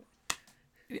 Jacob.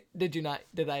 Did you not?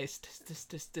 Did I stutter?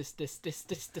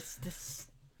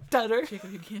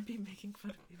 Jacob, you can't be making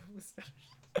fun of people with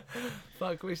stutters.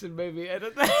 Fuck, we should maybe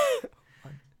edit that.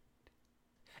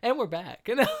 And we're back.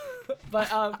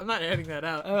 But I'm not editing that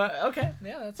out. Okay,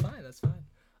 yeah, that's fine. That's fine.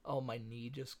 Oh, my knee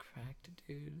just cracked,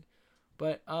 dude.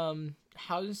 But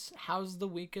how's the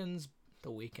weekends?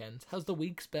 How's the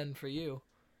week's been for you?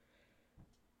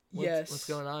 What's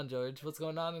going on, George? What's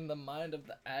going on in the mind of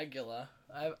the Aguila?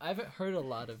 I haven't heard a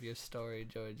lot of your story,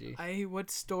 Georgie.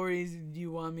 What stories do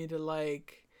you want me to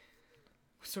like?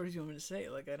 What stories do you want me to say?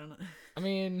 Like, I don't know. I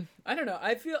mean, I don't know.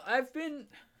 I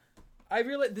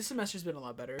realize this semester's been a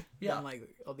lot better than like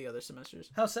all the other semesters.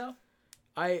 how so?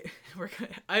 I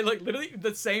like literally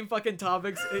the same fucking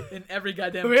topics in every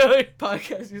goddamn Really?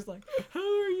 podcast. He's like, "How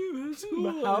are you at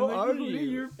school? How And, like, are what you?"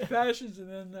 your passions?" And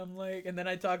then I'm like, and then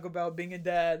I talk about being a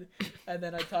dad, and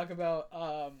then I talk about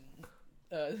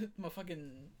my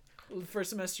fucking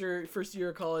first year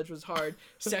of college was hard.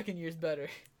 Second year's better.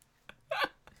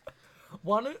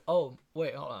 Oh,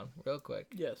 wait, hold on, real quick.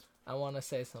 Yes. I want to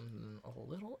say something a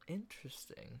little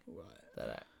interesting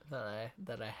that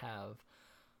I have.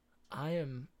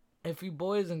 If you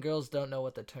boys and girls don't know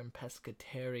what the term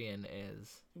pescatarian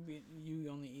is, You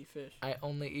only eat fish. I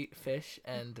only eat fish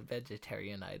and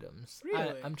vegetarian items.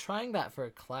 Really? I'm trying that for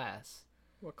a class.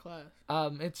 What class?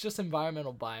 It's just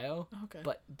environmental bio. Okay.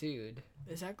 But dude,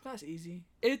 Is that class easy?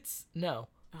 it's no.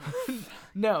 Oh.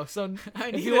 No, so I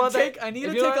if need you to want take that- I need if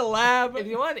to you take a want- lab. If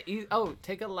you want to eat,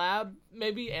 take a lab.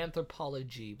 Maybe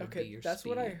anthropology would be Okay, your that's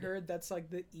what I speed. heard. That's like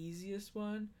the easiest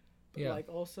one. But Yeah. like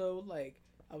also like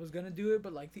I was gonna do it,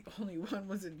 but like the only one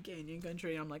was in Canyon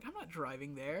Country, and I'm like, I'm not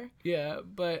driving there. Yeah,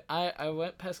 but I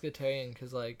went pescatarian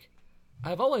because like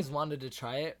I've always wanted to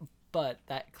try it, but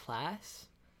that class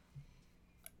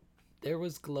there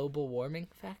was global warming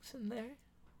facts in there.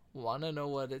 Wanna know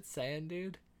what it's saying,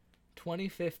 dude?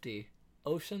 2050,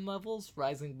 ocean levels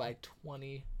rising by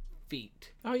 20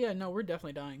 feet. Oh yeah, no, we're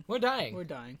definitely dying. We're dying. We're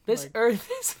dying. This Like, Earth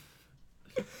is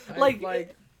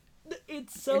like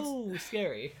it's so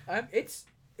scary. it's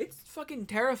fucking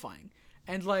terrifying.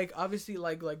 And like obviously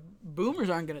like boomers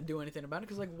aren't gonna do anything about it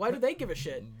because like why do they give a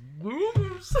shit?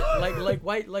 Boomers.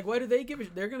 why do they give a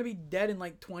shit? They're gonna be dead in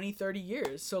like 20, 30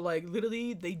 years. So like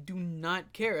literally they do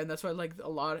not care, and that's why like a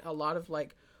lot of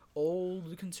like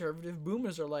old conservative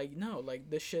boomers are like, no, like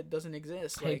this shit doesn't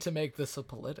exist. Hate Like, to make this a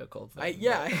political thing.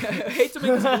 I hate to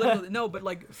make this political. No, but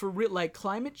like for real, like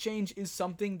climate change is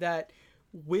something that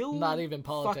will Not even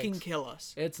politics. fucking kill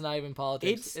us. It's not even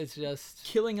politics. It's just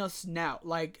Killing us now.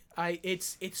 Like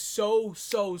it's so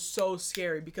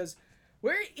scary because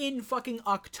we're in fucking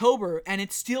October and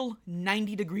it's still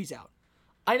 90 degrees out.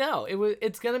 I know.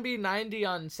 It's gonna be 90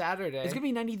 on Saturday. It's gonna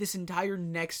be 90 this entire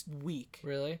next week.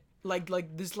 Really? Like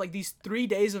these 3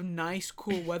 days of nice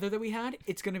cool weather that we had,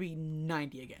 it's gonna be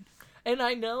 90 again. And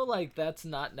I know, like, that's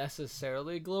not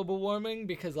necessarily global warming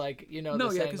because, like, you know,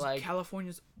 the saying, like...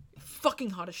 California's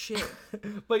fucking hot as shit.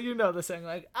 But you know the saying,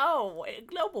 like, oh,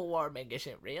 global warming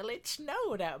isn't real. It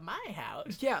snowed at my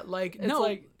house. Yeah, like, It's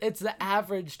like, it's the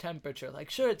average temperature. Like,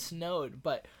 sure, it snowed,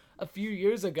 but a few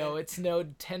years ago, it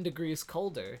snowed 10 degrees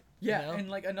colder. Yeah, you know? and,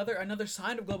 like, another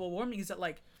sign of global warming is that,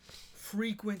 like,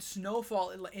 frequent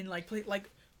snowfall in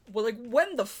well, like,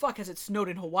 when the fuck has it snowed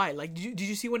in Hawaii? Like, did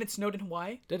you see when it snowed in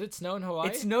Hawaii? Did it snow in Hawaii?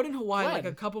 It snowed in Hawaii, When? like,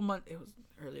 a couple months... It was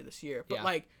earlier this year. But, Yeah.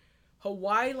 like,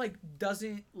 Hawaii, like,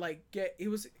 doesn't, like, get... It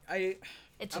was...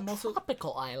 It's I'm a also...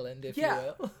 tropical island, if Yeah.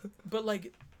 you will. But,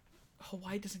 like,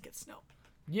 Hawaii doesn't get snow.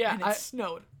 Yeah, And it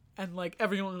snowed. And, like,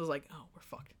 everyone was like, oh, we're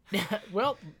fucked.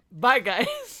 well, bye,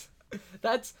 guys.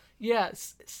 That's... Yeah,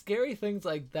 scary things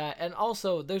like that. And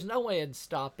also, there's no way in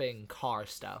stopping car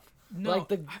stuff. No, like,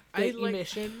 the like...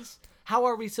 emissions. How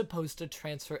are we supposed to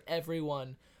transfer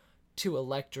everyone to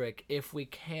electric if we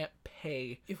can't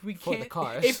pay for the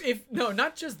cars? If no,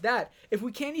 not just that. If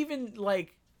we can't even,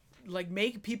 like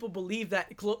make people believe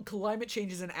that climate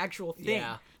change is an actual thing.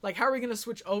 Yeah. Like, how are we going to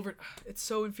switch over? It's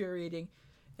so infuriating.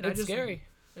 And It's scary.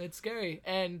 It's scary.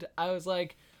 And I was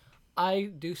like,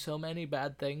 I do so many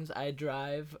bad things. I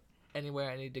drive anywhere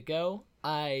I need to go.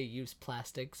 I use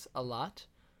plastics a lot.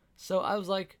 So I was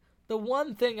like, the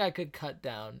one thing I could cut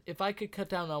down, if I could cut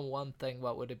down on one thing,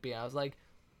 what would it be? I was like,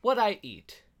 what I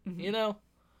eat, you know?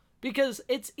 Because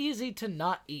it's easy to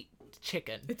not eat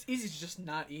chicken. It's easy to just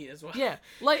not eat as well. Yeah,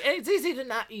 like, it's easy to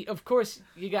not eat. Of course,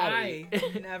 you gotta eat.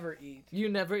 I never eat. You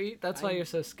never eat? That's why you're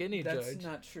so skinny, George. That's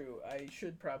not true. I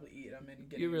should probably eat. I'm in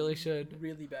getting You really should. a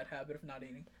really bad habit of not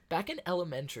eating. Back in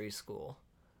elementary school,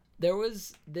 there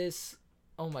was this...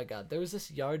 Oh my god, there was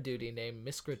this yard duty named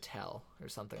Miss Grattel or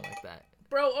something like that.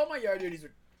 Bro, all my yard duties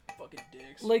are fucking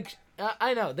dicks. Like,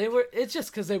 I know, they were... It's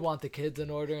just because they want the kids in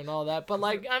order and all that, but,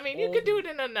 like, I mean, you could do it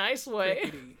in a nice way.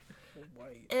 Crickety,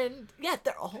 white. And, yeah,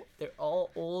 they're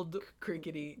all old...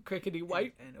 Crickety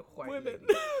white and white women.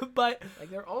 lady. But... Like,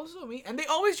 they're also me. And they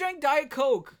always drank Diet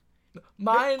Coke.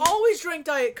 Mine... They always drank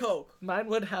Diet Coke. Mine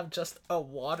would have just a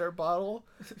water bottle.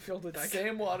 Filled with Diet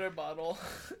Same water bottle.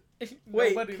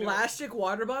 Wait, Nobody knows. plastic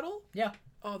water bottle? Yeah.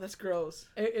 Oh, that's gross.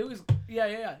 It was...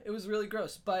 Yeah. It was really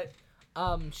gross. But,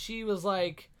 she was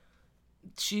like...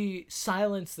 She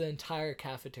silenced the entire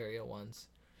cafeteria once.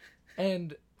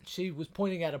 And she was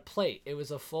pointing at a plate. It was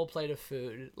a full plate of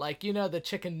food. Like, you know, the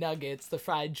chicken nuggets, the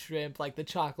fried shrimp, like the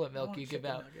chocolate milk you give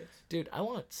out. Nuggets. Dude, I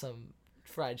want some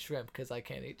fried shrimp because I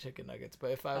can't eat chicken nuggets.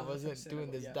 But if I wasn't doing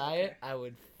this yeah, diet, okay. I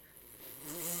would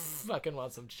fucking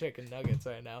want some chicken nuggets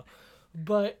right now.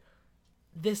 But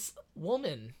this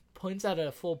woman points out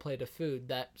a full plate of food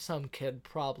that some kid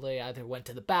probably either went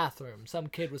to the bathroom. Some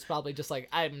kid was probably just like,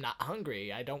 I'm not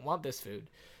hungry. I don't want this food.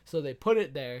 So they put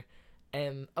it there.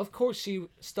 And, of course, she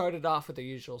started off with the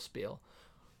usual spiel.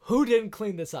 Who didn't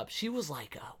clean this up? She was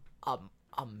like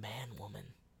a man-woman.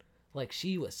 Like,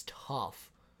 she was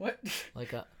tough. What?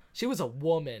 Like, she was a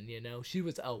woman, you know? She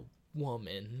was a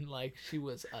woman. Like, she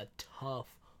was a tough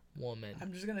woman.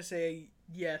 I'm just gonna say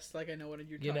yes, like I know what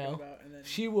you're talking about. And then...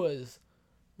 She was,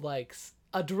 like,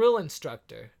 a drill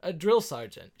instructor. A drill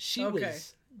sergeant. She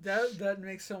was... That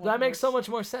makes so much. That makes so much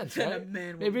more sense, than right? a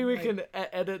man Maybe we would, can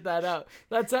edit that out.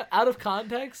 That's out of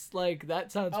context. Like,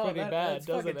 that sounds pretty bad, that's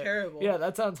doesn't fucking it? terrible. Yeah,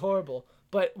 that sounds horrible.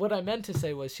 But what I meant to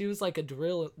say was she was like a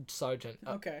drill sergeant.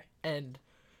 Okay. And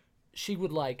she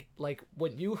would like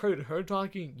when you heard her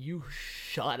talking, you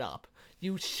shut up.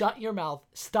 You shut your mouth.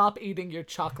 Stop eating your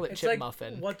chocolate chip like,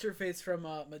 muffin. What's her face from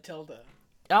Matilda?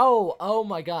 Oh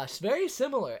my gosh. Very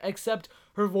similar, except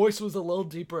her voice was a little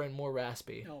deeper and more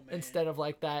raspy. Oh, man. Instead of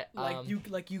like that. Like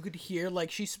you could hear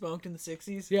like she smoked in the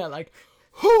 60s. Yeah, like,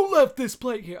 who left this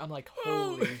plate here? I'm like,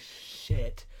 holy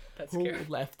shit. That's Who scary.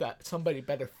 left that? Somebody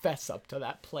better fess up to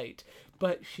that plate.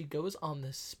 But she goes on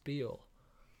this spiel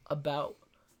about,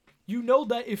 you know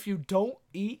that if you don't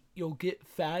eat, you'll get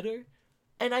fatter?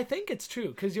 And I think it's true,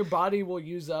 because your body will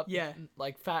use up,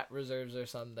 like, fat reserves or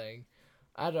something.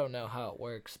 I don't know how it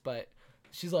works, but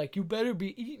she's like, you better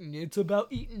be eating. It's about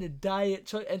eating a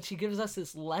diet. And she gives us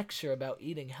this lecture about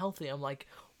eating healthy. I'm like,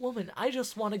 woman, I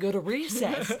just want to go to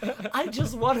recess. I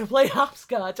just want to play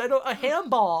hopscotch. A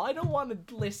handball. I don't want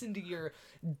to listen to your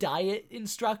diet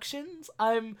instructions.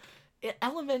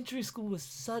 Elementary school was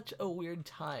such a weird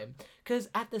time. Because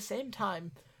at the same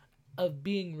time of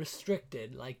being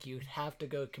restricted, like you'd have to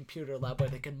go to computer lab where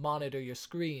they could monitor your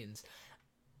screens,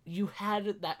 you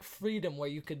had that freedom where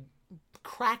you could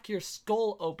crack your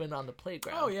skull open on the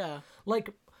playground. Oh yeah. Like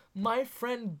my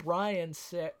friend Brian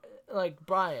said, like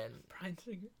Brian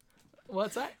Singer.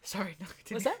 What's that? Sorry, no.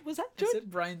 Was that I George? said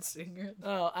Brian Singer.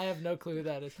 Oh, I have no clue who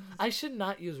that is. I should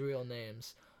not use real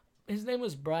names. His name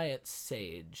was Bryant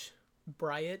Sage.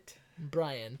 Bryant.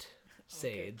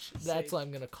 Sage. Okay, That's Sage. what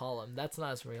I'm gonna call him. That's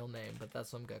not his real name, but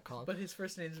that's what I'm gonna call him. But his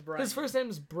first name's Brian. His first name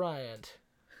is Bryant.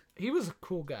 He was a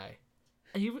cool guy.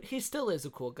 He still is a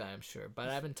cool guy, I'm sure, but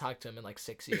I haven't talked to him in like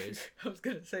 6 years. I was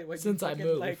gonna say when Since you I fucking,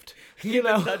 moved. like, You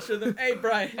know? in touch with him. Hey,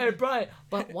 Brian. Hey, Bryant.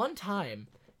 But one time,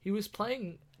 he was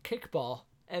playing kickball,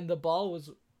 and the ball was...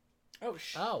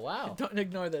 Oh, wow. Don't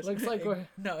ignore this. Looks like we're...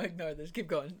 No, ignore this. Keep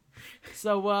going.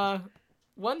 So,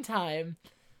 one time,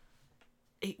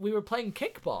 we were playing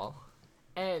kickball,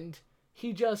 and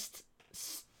he just,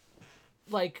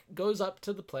 like, goes up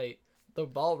to the plate, the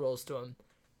ball rolls to him,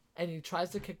 and he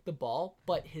tries to kick the ball,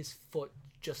 but his foot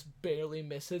just barely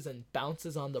misses and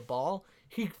bounces on the ball.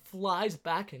 He flies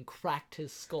back and cracked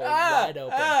his skull wide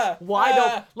open.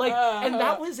 And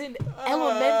that was in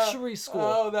elementary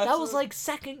school. That was like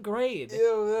second grade.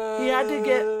 He had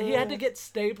to get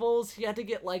staples. He had to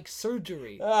get like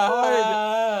surgery.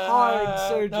 Hard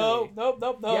surgery. Nope.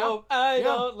 Yeah. I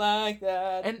don't like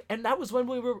that. And that was when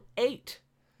we were 8.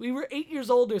 We were 8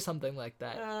 years old or something like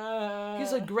that.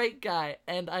 He's a great guy,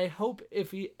 and I hope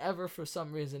if he ever, for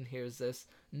some reason, hears this,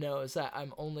 knows that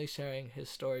I'm only sharing his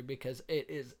story because it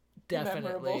is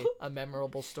definitely a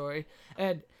memorable story.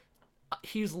 And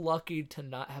he's lucky to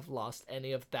not have lost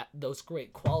any of those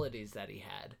great qualities that he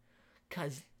had,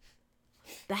 because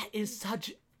that is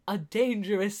such a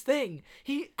dangerous thing.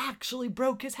 He actually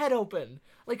broke his head open.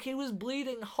 Like, he was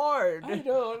bleeding hard.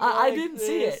 I didn't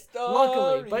see it,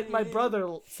 luckily, but my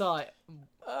brother saw it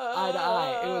eye to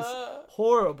eye. It was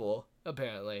horrible,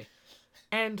 apparently.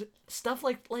 And stuff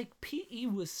like PE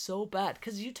was so bad,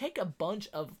 because you take a bunch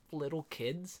of little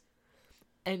kids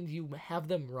and you have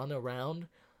them run around.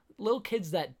 Little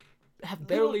kids that have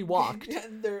barely walked.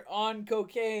 And they're on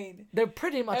cocaine. They're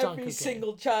pretty much on cocaine. Every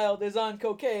single child is on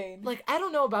cocaine. Like, I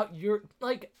don't know about your...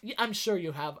 Like, I'm sure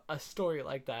you have a story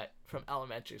like that from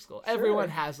elementary school. Sure. Everyone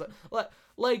has it.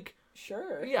 Like...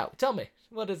 Sure. Yeah, tell me.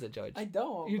 What is it, George? I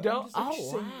don't. You don't? I'm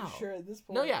just, like, Wow. Sure at this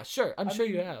point. No, yeah, sure. I'm sure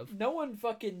you have. No one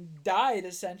fucking died,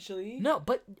 essentially. No,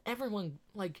 but everyone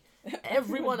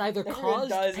either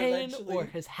caused dies pain eventually. or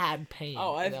has had pain.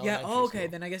 Oh, in okay. elementary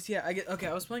Then I guess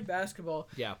I was playing basketball.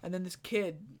 Yeah. And then this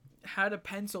kid had a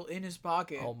pencil in his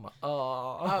pocket. school. Oh my.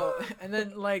 Oh, and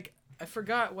then like I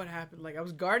forgot what happened. Like I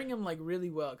was guarding him like really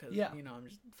well because I'm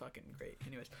just fucking great.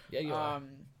 Anyways. Yeah, you are.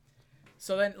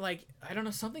 So then like I don't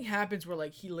know, something happens where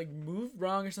like he like moved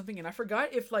wrong or something, and I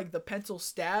forgot if like the pencil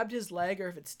stabbed his leg or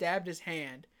if it stabbed his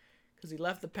hand, because he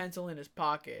left the pencil in his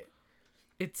pocket.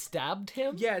 It stabbed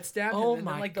him? Yeah, it stabbed him, and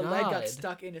then like the God. leg got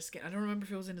stuck in his skin. I don't remember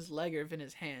if it was in his leg or if in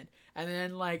his hand. And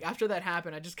then like after that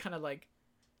happened, I just kind of like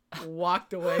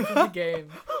walked away from the game.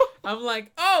 I'm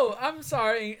like, oh, I'm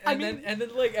sorry. And then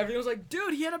like everyone was like,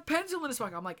 dude, he had a pencil in his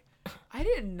pocket. I'm like, I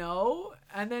didn't know.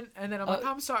 And then I'm like,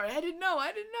 I'm sorry, I didn't know.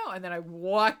 And then I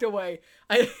walked away.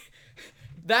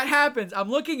 That happens. I'm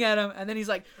looking at him, and then he's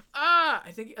like, I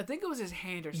think it was his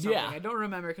hand or something. Yeah. I don't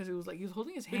remember because it was like he was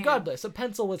holding his hand. Regardless, a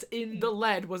pencil was in The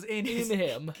lead was in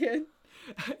him. Kid.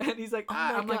 And he's like,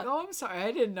 I'm like, oh, I'm sorry,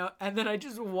 I didn't know. And then I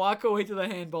just walk away to the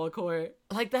handball court.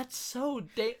 Like, that's so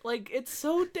it's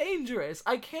so dangerous.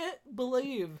 I can't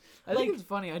believe. I think it's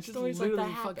funny. I just stories literally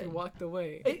like that fucking happen. walked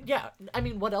away. Yeah, I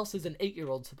mean, what else is an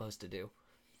 8-year-old supposed to do?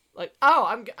 Like,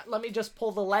 oh, let me just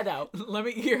pull the lead out.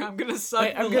 I'm gonna suck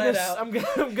Wait, the lead out.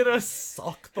 I'm gonna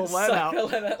suck the lead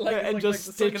out. And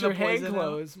just stitch your hand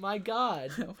closed. My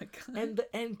God. Oh my God.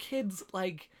 And kids,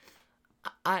 like,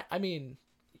 I mean,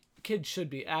 kids should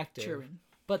be active, Sure.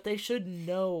 but they should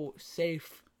know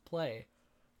safe play.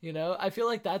 You know, I feel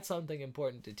like that's something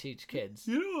important to teach kids.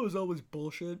 You know what was always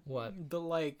bullshit? What? The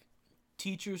like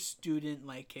teacher-student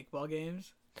like kickball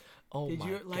games. Oh Did my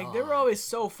you God. like they were always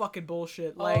so fucking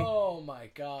bullshit. Like oh my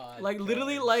God. like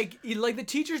literally like the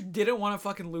teachers didn't want to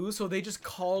fucking lose, so they just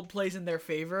called plays in their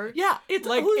favor. Yeah, it's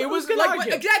like who's it was gonna like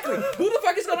argue? exactly. Who the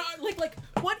fuck is gonna like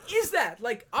what is that?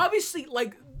 Like obviously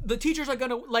like the teachers are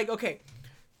gonna like okay.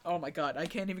 Oh my God, I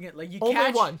can't even get like you Only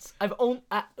catch once. I've only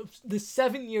the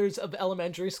 7 years of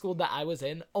elementary school that I was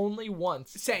in. Only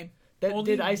once. Same.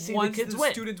 Did I see the kids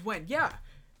win? Students win. Yeah.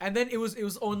 And then it was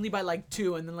only by like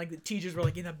 2, and then like the teachers were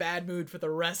like in a bad mood for the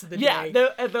rest of the day.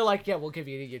 They're like, yeah, we'll give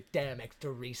you your damn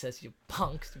extra recess, you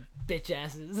punks, you bitch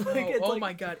asses. Oh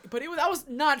my God! But that was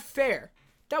not fair.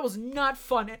 That was not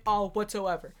fun at all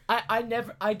whatsoever. I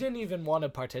didn't even want to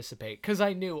participate because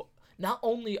I knew not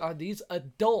only are these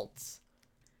adults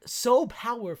so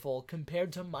powerful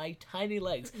compared to my tiny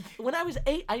legs. When I was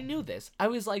 8, I knew this. I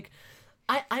was like,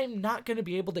 I'm not gonna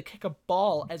be able to kick a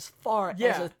ball as far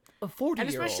as a 40-year-old. And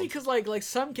especially because like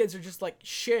some kids are just like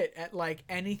shit at like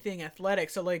anything athletic.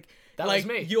 So like that was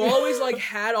me. You always like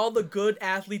had all the good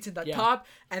athletes at the top,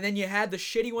 and then you had the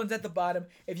shitty ones at the bottom.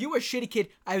 If you were a shitty kid,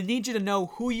 I need you to know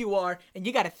who you are, and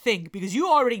you got to think, because you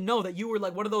already know that you were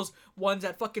like one of those ones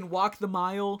that fucking walked the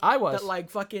mile. I was. That like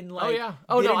fucking like.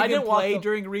 I didn't play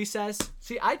during recess.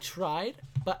 See, I tried,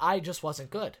 but I just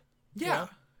wasn't good. Yeah. You know?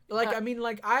 Like I mean,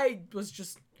 like I was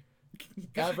just.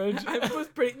 Average. I was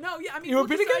pretty. No, yeah. I mean, you were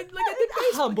pretty good. I did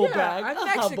baseball. Humble brag. I'm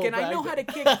Mexican. I know how to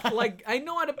kick. Like I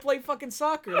know how to play fucking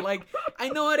soccer. Like I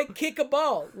know how to kick a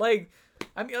ball. Like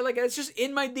I mean, like it's just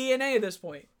in my DNA at this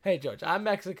point. Hey George, I'm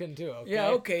Mexican too. Okay? Yeah.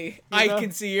 Okay.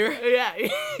 Eichensehr. Yeah.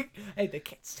 Hey, they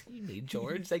can't see me,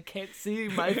 George. They can't see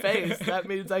my face. That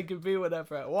means I can be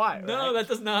whatever I want. No, right? that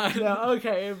does not. No.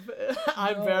 Okay.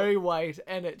 I'm very white,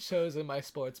 and it shows in my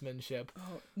sportsmanship.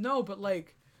 Oh, no, but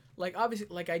like obviously,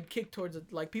 like I'd kick towards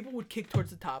it. Like people would kick towards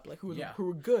the top, like who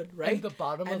were good, right? And the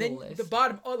bottom of the list. The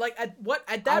bottom. Oh, like at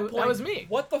that point, that was me.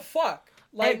 What the fuck?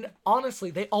 Like, and honestly,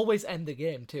 they always end the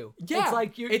game too. Yeah, it's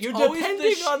like you're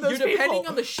depending on those You're depending people.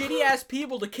 on the shitty ass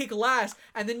people to kick last,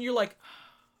 and then you're like,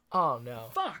 oh no,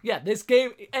 fuck. Yeah, this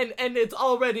game, and it's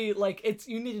already like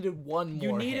you needed one more.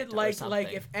 You needed like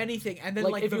if anything, and then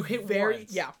like if the you hit very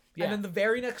once. Yeah, and then the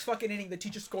very next fucking inning, the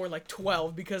teacher scored like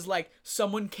 12 because like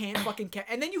someone can't fucking catch,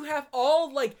 and then you have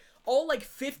all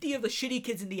 50 of the shitty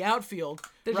kids in the outfield.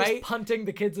 They're right? just punting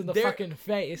the kids in the fucking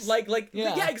face.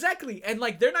 Yeah, exactly. And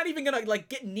like they're not even gonna like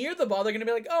get near the ball. They're gonna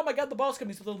be like, oh my god, the ball's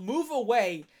coming, so they'll move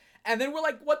away. And then we're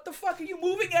like, what the fuck are you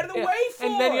moving out of the way for?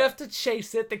 And then you have to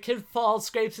chase it. The kid falls,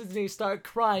 scrapes his knee, start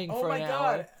crying for an hour. Oh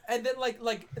my god. And then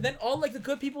and then all like the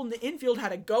good people in the infield had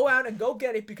to go out and go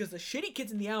get it because the shitty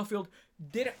kids in the outfield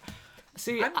didn't.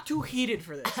 See, I'm too heated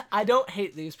for this. I don't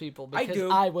hate these people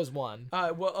because I was one.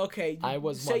 Well, okay. I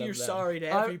was say one you're of them. sorry to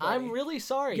everybody. I'm really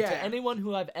sorry to anyone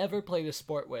who I've ever played a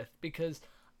sport with, because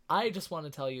I just want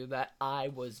to tell you that I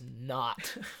was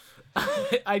not.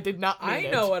 I did not mean I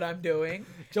know what I'm doing.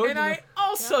 And I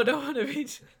also don't want to be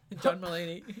John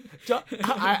Mulaney.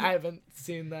 I haven't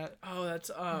seen that. Oh,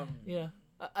 that's yeah.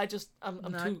 I'm too I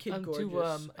think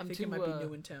it might be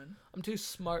new in town. I'm too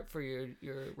smart for your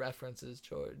references,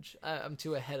 George. I'm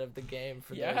too ahead of the game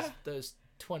for those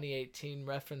 2018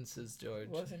 references, George.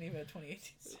 Wasn't even a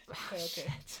 2018.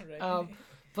 Okay. All right.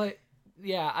 But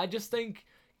yeah, I just think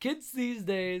kids these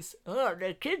days aren't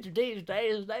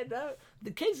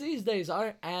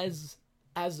as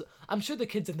I'm sure the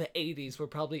kids in the 80s were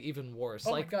probably even worse.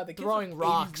 Oh like my god, the kids throwing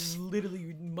rocks,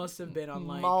 literally must have been on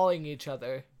like mauling each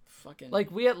other. Fucking like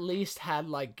we at least had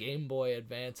like Game Boy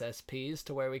Advance SPs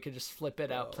to where we could just flip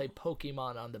it out, play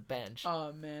Pokemon on the bench.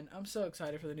 Oh man, I'm so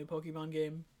excited for the new Pokemon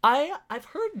game. I've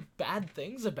heard bad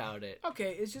things about it.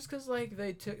 Okay, it's just because like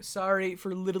they took. Sorry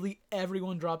for literally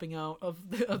everyone dropping out of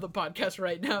the podcast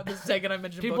right now. The second I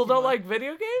mentioned people Pokemon. Don't like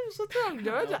video games. What's wrong,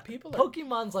 George? No, people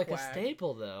Pokemon's like a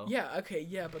staple though. Yeah. Okay.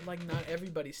 Yeah, but like not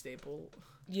everybody's staple.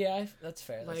 Yeah, that's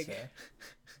fair. That's fair.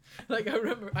 Like I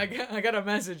remember, I got a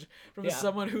message from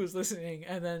someone who was listening,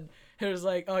 and then it was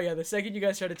like, "Oh yeah, the second you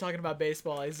guys started talking about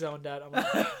baseball, I zoned out." I'm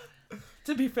like,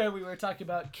 to be fair, we were talking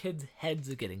about kids' heads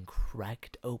getting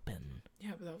cracked open.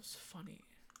 Yeah, but that was funny.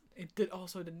 It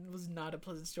was not a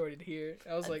pleasant story to hear.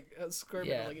 I was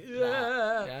squirming.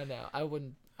 No, I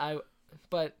wouldn't.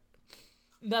 But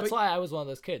that's why I was one of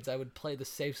those kids. I would play the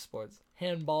safe sports,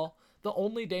 handball. The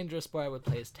only dangerous sport I would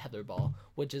play is tetherball,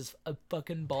 which is a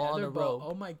fucking ball on a rope.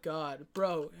 Oh my god,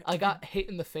 bro. I got hit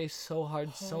in the face so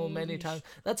hard so many times.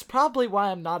 That's probably why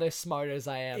I'm not as smart as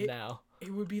I am now.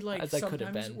 It would be like as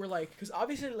sometimes we're like, because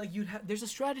obviously like there's a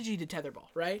strategy to tetherball,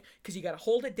 right? Because you got to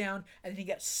hold it down and then you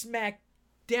got to smack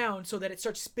down so that it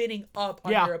starts spinning up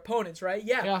on your opponents, right?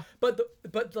 Yeah. But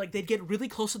like they'd get really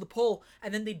close to the pole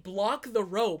and then they'd block the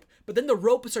rope, but then the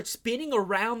rope would start spinning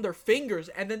around their fingers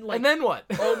and then what?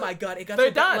 Oh my god, it got They're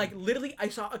so done. Like literally I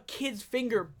saw a kid's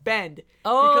finger bend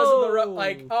because of the rope.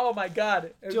 Like, oh my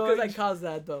god. It was because I caused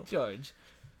that though. George.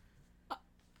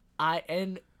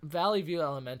 In Valley View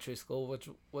Elementary School, which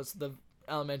was the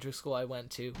elementary school I went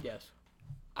to. Yes.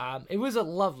 It was a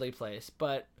lovely place,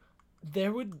 but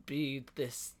there was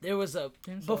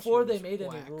before they made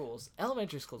any rules.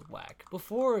 Elementary school's whack.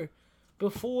 Before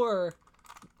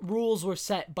rules were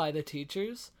set by the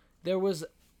teachers, there was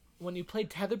when you played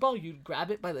tetherball, you'd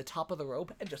grab it by the top of the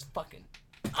rope and just fucking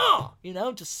oh,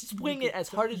 just swing it as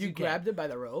hard as you can. You grabbed it by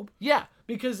the rope? Yeah,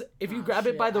 because if you grab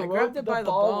it by the rope, grabbed it by the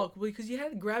ball. ball. Because you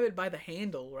had to grab it by the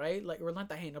handle, right? Like, or not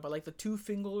the handle, but like the two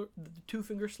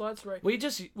finger slots, right?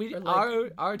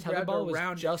 Our tetherball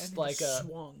was just like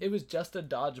swung. it was just a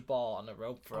dodgeball on a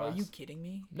rope for us. Are you kidding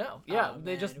me? No. Yeah, oh,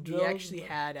 they just we actually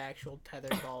had actual tether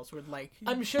balls with like.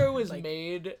 I'm sure it was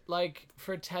made like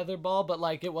for tetherball, but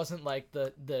like it wasn't like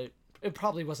the. It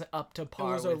probably wasn't up to par.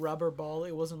 It was a rubber ball.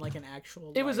 It wasn't like an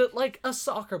actual. It was like a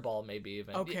soccer ball, maybe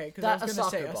even. Okay, because I was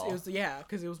gonna say it was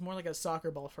because it was more like a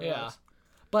soccer ball for us.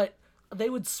 But they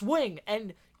would swing,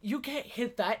 and you can't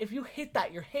hit that. If you hit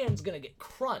that, your hand's gonna get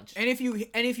crunched. And if you hit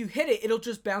it, it'll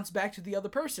just bounce back to the other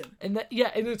person. And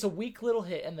and it's a weak little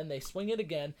hit, and then they swing it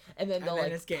again, and then they'll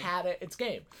pat it. It's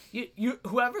game. You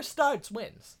whoever starts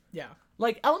wins. Yeah.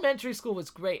 Like, elementary school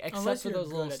was great, except for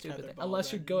those little stupid things.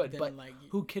 Unless you're good, but like,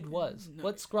 who kid was? No.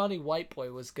 What scrawny white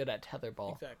boy was good at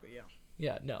tetherball? Exactly, yeah.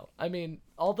 Yeah, no. I mean,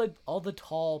 all the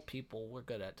tall people were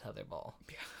good at tetherball.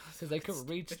 Because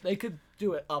they could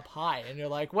do it up high, and you're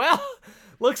like, well,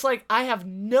 looks like I have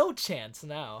no chance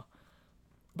now.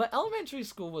 But elementary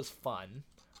school was fun.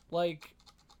 Like,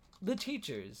 the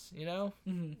teachers,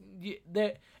 Mm-hmm.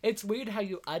 It's weird how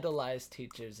you idolize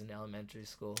teachers in elementary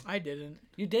school. I didn't.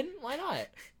 You didn't? Why not?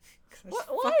 That's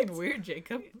fucking weird,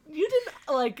 Jacob. You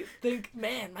didn't, think,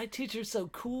 man, my teacher's so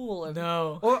cool.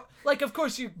 No. Or, of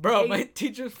course you... Bro, my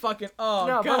teacher's fucking... Oh,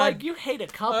 no, God. But, you hate a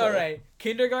couple. All right.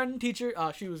 Kindergarten teacher...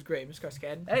 Oh, she was great. Miss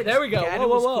Karskadden. Hey, there we go.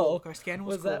 Whoa. Cool. Karskadden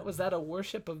was cool. Was that a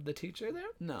worship of the teacher there?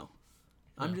 No.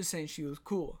 I'm just saying she was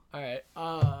cool. All right.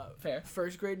 Fair.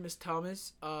 First grade, Miss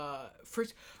Thomas.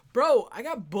 Bro, I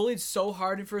got bullied so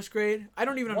hard in first grade. I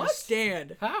don't even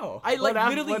understand. How?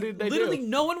 Literally,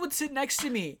 no one would sit next to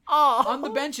me on the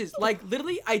benches. Like,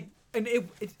 literally,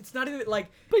 it's not even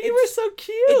like. But you were so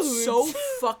cute. It's so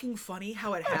fucking funny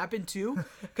how it happened too,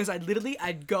 because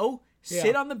I'd go.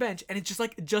 Sit on the bench, and it's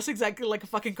just exactly like a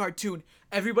fucking cartoon.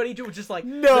 Everybody would just like,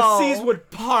 the seas would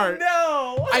part.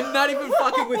 No! I'm not even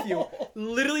fucking with you.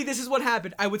 Literally, this is what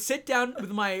happened. I would sit down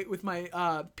with my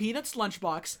Peanuts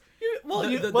lunchbox.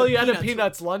 You had a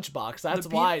Peanuts lunchbox. That's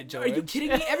why, George. Are you kidding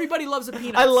me? Everybody loves the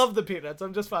Peanuts. I love the Peanuts.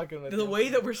 I'm just fucking with you. The way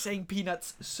that we're saying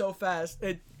Peanuts so fast.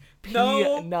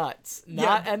 Peanuts.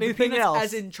 Not anything else.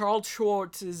 As in Charles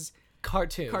Schwartz's...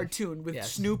 cartoon with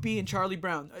Snoopy and Charlie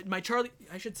Brown. My Charlie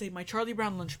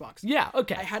Brown lunchbox. Yeah,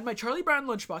 okay. I had my Charlie Brown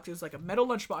lunchbox. It was like a metal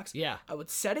lunchbox. Yeah. I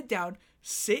would set it down,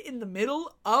 sit in the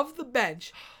middle of the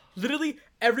bench. Literally,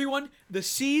 everyone, the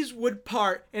seas would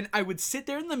part, and I would sit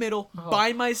there in the middle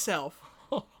by myself.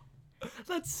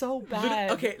 That's so bad.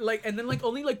 Okay, and then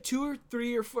only 2 or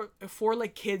 3 or 4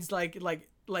 kids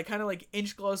kind of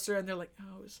inch closer, and they're like,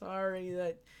 oh, sorry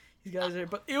that. You guys are,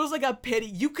 but it was like a pity.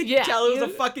 You could tell it was a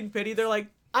fucking pity. They're like,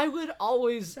 I would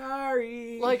always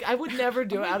sorry. I would never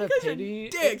do it out of pity.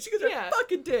 Dicks. You guys are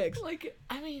fucking dicks.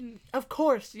 I mean, of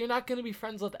course you're not gonna be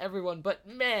friends with everyone, but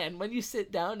man, when you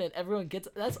sit down and everyone gets,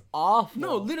 that's awful.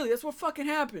 No, literally, that's what fucking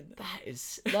happened.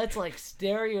 That's like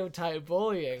stereotype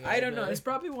bullying. I don't know. It's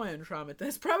probably why I'm traumatized.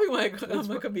 That's probably why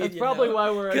I'm a comedian. That's probably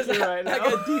why we're here right now. I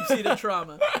got deep-seated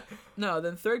trauma. No,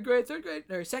 then second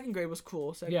grade was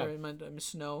cool. Second grade, Miss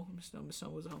Snow was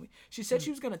a homie. She said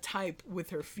she was gonna type with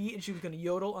her feet and she was gonna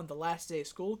yodel on the last day of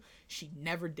school. She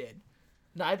never did.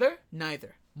 Neither.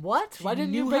 What? Why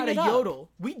didn't you bring it up? Yodel?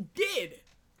 We did.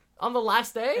 On the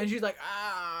last day? And she's like,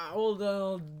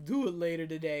 I'll do it later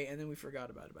today. And then we forgot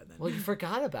about it by then. Well, you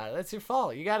forgot about it. That's your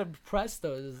fault. You got to press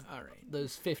those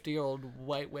 50-year-old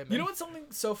white women. You know what's something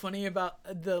so funny about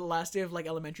the last day of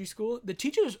elementary school? The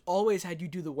teachers always had you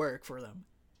do the work for them.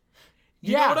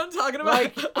 You know what I'm talking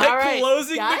about?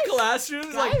 Closing the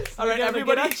classrooms. All right,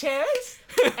 everybody. Get chairs,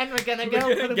 and we're gonna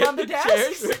go put them on the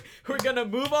desks. We're gonna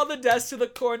move all the desks to the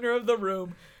corner of the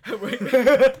room.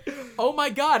 Oh my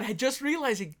God! Just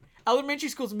realizing, elementary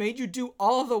schools made you do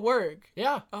all the work.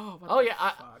 Yeah. Oh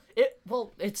yeah.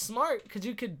 It's smart because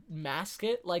you could mask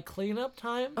it cleanup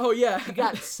time. Oh yeah. You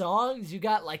got songs. You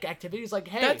got activities.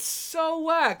 Hey. That's so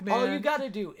whack, man. All you gotta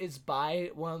do is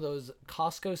buy one of those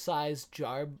Costco-sized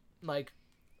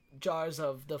jars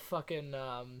of the fucking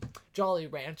Jolly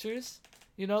Ranchers.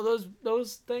 You know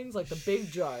those things, the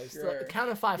big jars. Sure.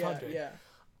 Count of 500. Yeah.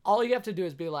 All you have to do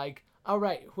is be like, all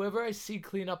right, whoever I see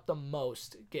clean up the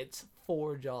most gets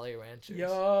 4 Jolly Ranchers.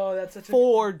 Yo, that's such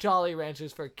 4 Jolly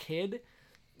Ranchers for a kid.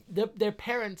 Their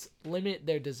parents limit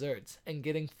their desserts, and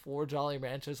getting 4 Jolly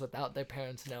Ranchers without their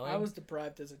parents knowing. I was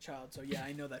deprived as a child, so yeah,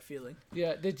 I know that feeling.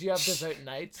 Yeah, did you have dessert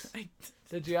nights?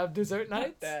 Did you have dessert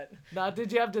nights?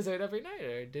 Did you have dessert every night,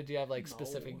 or did you have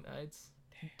specific nights?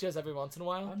 Just every once in a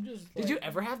while? Did you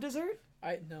ever have dessert?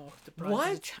 No.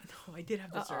 What? No, I did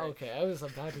have dessert. Okay, I was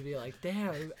about to be like,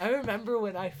 damn. I remember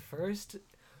when I first,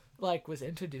 was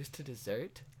introduced to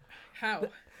dessert. How?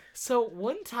 So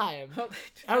one time, Oh,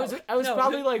 I was no.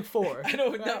 probably 4. I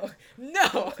don't know.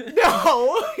 No.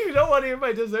 No, you don't want to hear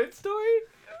my dessert story?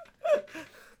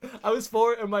 I was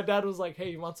 4 and my dad was like, hey,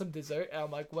 you want some dessert? And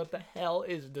I'm like, what the hell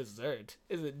is dessert?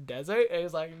 Is it desert? And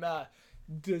he's like, nah,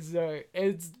 dessert.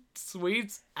 It's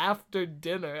sweets after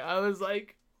dinner. I was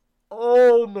like,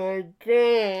 oh my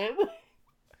god.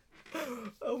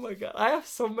 Oh my god. I have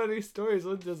so many stories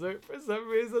with dessert for some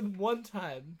reason. One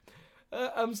time.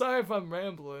 I'm sorry if I'm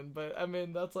rambling, but I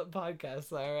mean, that's what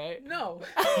podcasts are, right? No.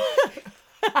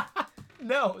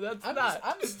 No, that's not.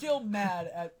 I'm still mad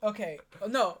at. Okay.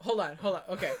 No, hold on.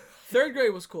 Okay. 3rd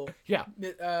grade was cool. Yeah.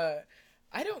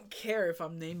 I don't care if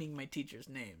I'm naming my teachers'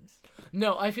 names.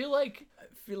 No, I feel like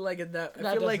That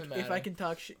doesn't if matter. I can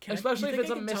talk shit, Especially if it's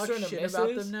a Mr. and a shit about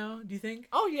Mrs. them now. Do you think?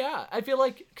 Oh yeah, I feel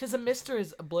like because a Mister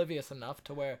is oblivious enough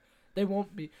to where they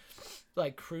won't be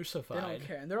crucified. They don't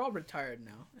care, and they're all retired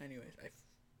now. Anyways, I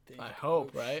think. I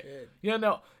hope, right? Shit. Yeah,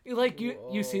 no,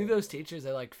 you see those teachers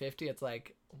at 50. It's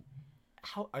like,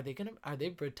 how are they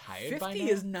retired by 50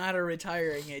 now? is not a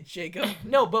retiring age, Jacob.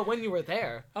 No, but when you were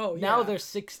there, Oh, yeah. now they're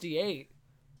 68.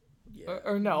 Yeah.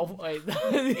 Or no, wait.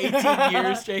 18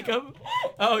 years, Jacob.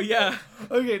 Oh yeah.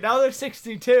 Okay, now they're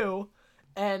 62,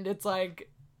 and it's like,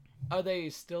 are they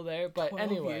still there? But 12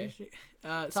 anyway,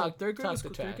 years. So 3rd grade talk was the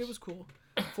cool. trash. 3rd grade was cool.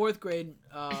 4th grade,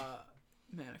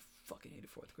 man, I fucking hated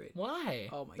 4th grade. why?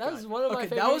 Oh my god. That was one of my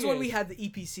favorite that was when years. we had the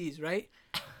EPCs, right?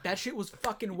 That shit was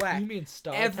fucking whack. You mean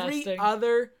star Every testing?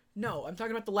 other. No, I'm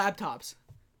talking about the laptops.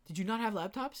 Did you not have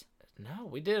laptops? No,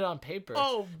 we did it on paper.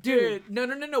 Oh, dude. No.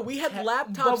 We had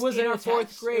laptops But was in it our a 4th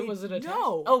test? grade. Was it a test?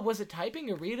 No. Oh, was it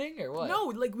typing or reading or what?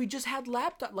 No, we just had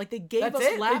laptop. They gave That's us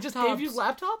it? laptops. They just gave you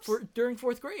laptops? during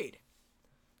 4th grade.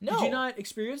 No. Did you not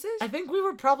experience this? I think we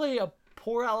were probably a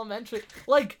poor elementary.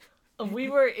 We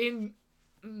were in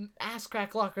Ass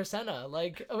Crack Locker Senna.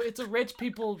 It's a rich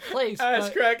people place.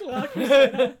 Crack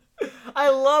Locker. I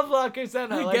love Locker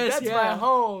Senna. guess, That's my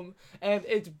home, and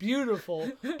it's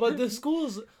beautiful. But the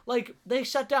schools, they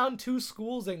shut down 2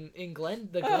 schools in the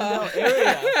Glendale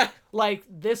area,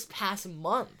 this past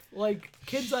month.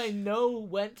 Kids I know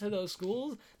went to those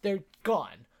schools. They're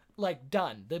gone.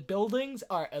 Done. The buildings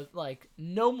are,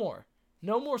 no more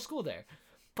school there.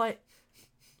 But,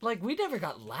 we never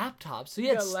got laptops. We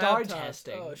had got star laptops.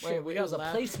 testing. Oh, shit, where we it got was a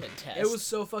laptops. placement test. It was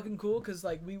so fucking cool because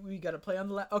we got to play on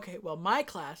the Okay, well, my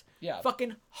class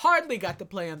fucking hardly got to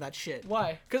play on that shit.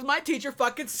 Why? Because my teacher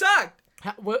fucking sucked.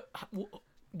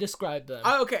 Describe them.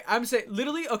 Okay, I'm saying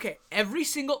literally. Okay, every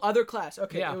single other class.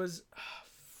 Okay, Yeah. it was.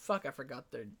 Fuck, I forgot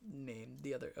their name.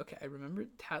 The other. Okay, I remember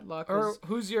Tatlock. Or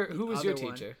who was your other one.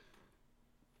 teacher?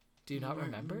 Do you not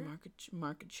remember? Market.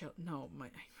 No, I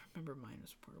remember mine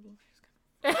was horrible.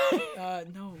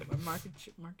 No, market.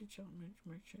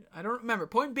 I don't remember.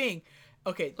 Point being,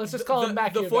 okay. Let's just call them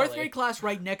back. The 4th grade class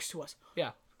right next to us.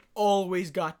 Yeah.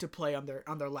 Always got to play on their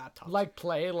laptops.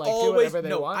 Do Always, whatever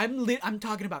they want. I'm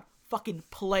talking about fucking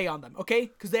play on them, okay?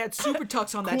 Because they had super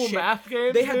tucks on that Cool shit. math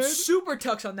games, They had dude? super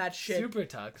tucks on that shit. Super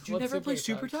Tux. Did you never play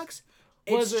Super Tux?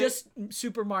 Was It's it- just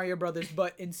Super Mario Brothers,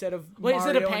 but instead of Wait, is it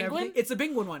a Mario and penguin? everything, it's a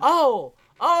penguin one. Oh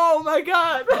my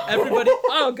god. Everybody,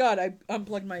 oh god, I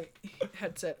unplugged my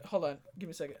headset. Hold on, give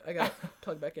me a second. I gotta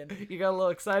plug back in. You got a little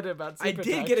excited about Super I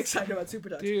did Tux. get excited about Super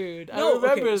Tux. Dude, No, I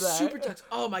remember okay, that. Super Tux.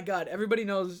 Oh my god, everybody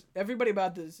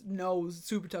about this knows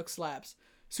Super Tux slaps.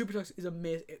 Super Tux is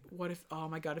amazing. What if? Oh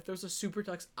my god, if there's a Super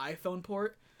Tux iPhone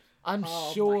port. I'm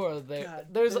Oh sure my there. God,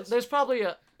 There's probably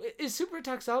a. Is Super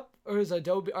Tux up or is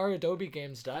Adobe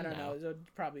games done I don't now? know.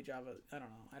 It's probably Java. I don't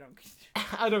know. I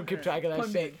don't. I don't keep track of that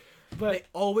Point shit. being, But they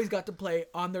always got to play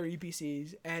on their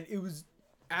EPCs, and it was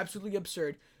absolutely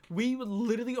absurd. We would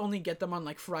literally only get them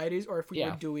on Fridays, or if we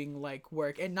were doing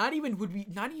work, and not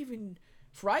even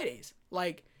Fridays.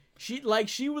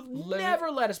 She would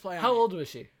never let us play on. how it. old was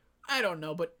she? I don't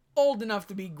know, but old enough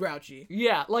to be grouchy.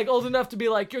 Yeah, old enough to be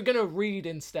you're gonna read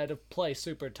instead of play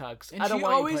Super Tux. And I don't she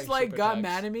want always you playing Super got Tux.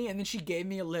 mad at me, and then she gave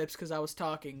me a lips because I was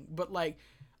talking. But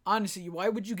honestly, why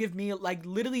would you give me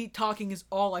literally talking is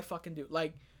all I fucking do.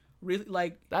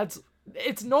 Really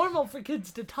It's normal for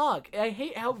kids to talk. I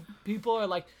hate how people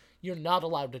are you're not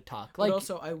allowed to talk. But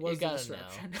also, I was you a gotta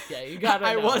disruption. know. Yeah, you gotta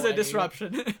I know. was a You-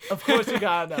 disruption. Of course you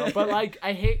gotta know. But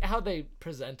I hate how they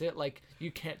present it. You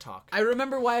can't talk. I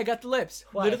remember why I got the lips.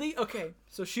 Why? Literally, okay.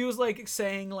 So she was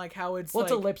saying how it's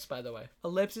What's a lips, by the way? A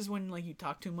lips is when you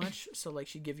talk too much. So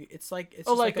she give you it's Oh, just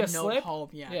like a a note slip? home.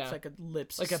 Yeah, Yeah. it's like a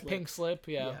lips. Like a slip. pink slip,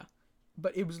 yeah.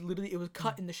 But it was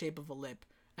cut in the shape of a lip,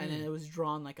 and then it was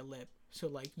drawn like a lip. So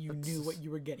like you knew what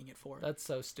you were getting it for. That's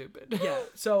so stupid. Yeah.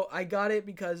 So I got it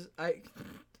because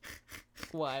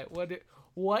Why?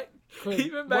 What could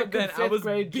even back then I was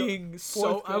being George.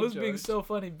 so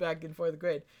funny back in 4th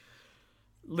grade.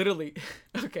 Literally.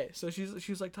 Okay, so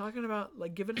she's like talking about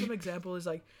like giving some example is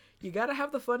like you got to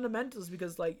have the fundamentals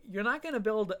because like you're not going to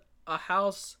build a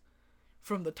house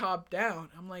from the top down.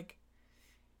 I'm like,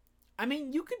 I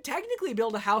mean, you can technically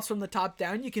build a house from the top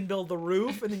down. You can build the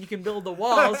roof, and then you can build the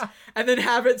walls, and then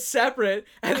have it separate,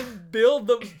 and then build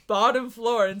the bottom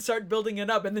floor and start building it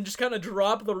up, and then just kind of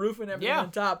drop the roof and everything on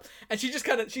top. And she just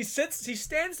kind of, she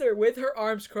stands there with her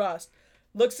arms crossed,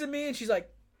 looks at me, and she's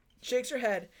like, shakes her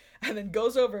head, and then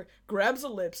goes over, grabs the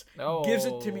lips, gives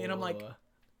it to me, and I'm like,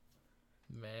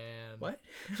 man. What?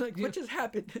 Like, what just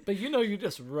happened? But you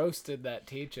just roasted that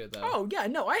teacher, though. Oh, yeah,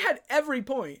 no, I had every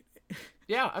point.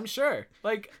 Yeah, I'm sure.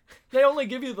 Like, they only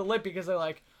give you the lip because they're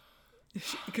like...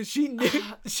 Because she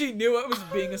knew I was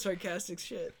being a sarcastic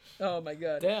shit. Oh, my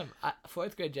God. Damn,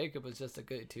 4th grade Jacob was just a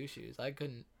goody two-shoes. I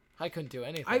couldn't do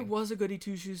anything. I was a goody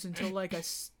two-shoes until, like, I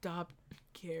stopped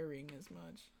caring as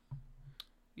much.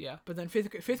 Yeah. But then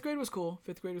 5th grade was cool.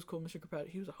 5th grade was cool. Mr. Caprat,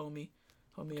 he was a homie.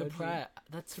 Caprat,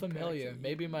 that's familiar.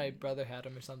 Maybe my brother had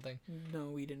him or something. No,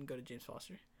 we didn't go to James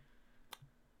Foster.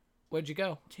 Where'd you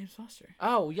go? James Foster.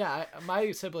 Oh, yeah.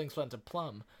 My siblings went to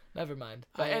Plum. Never mind.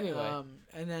 But anyway.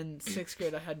 And then 6th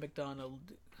grade, I had McDonald.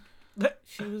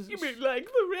 She was... You mean like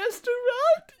the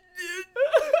restaurant?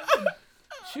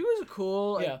 She was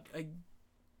cool. Yeah. I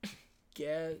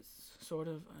guess, sort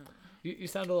of. You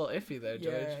sound a little iffy there,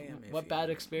 George. Yeah, I am What iffy.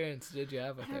 bad experience did you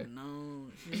have with her? I don't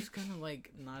know. She's kind of like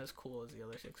not as cool as the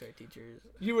other 6th grade teachers.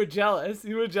 You were jealous.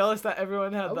 You were jealous that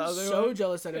everyone had the other one. I was so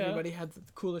jealous that everybody had the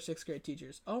cooler 6th grade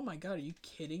teachers. Oh my God, are you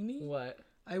kidding me? What?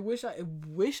 I wish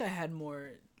I had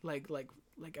more like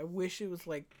I wish it was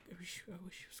like I wish it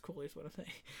was cooler is what I'm saying.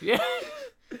 Yeah.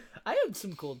 I had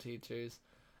some cool teachers,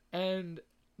 and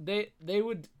they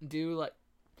would do like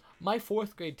my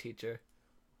 4th grade teacher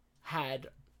had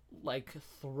like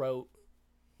throat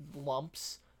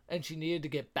lumps, and she needed to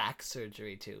get back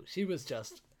surgery too. She was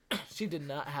just she did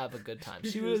not have a good time.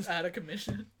 She was out of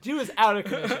commission. She was out of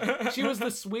commission. She was the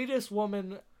sweetest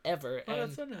woman ever. Oh, and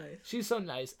that's so nice. She's so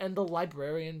nice. And the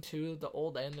librarian too, the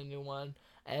old and the new one,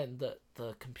 and the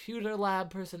computer lab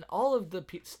person, all of the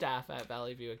staff at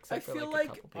Valley View except for like a couple people. I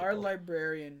feel like our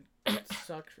librarian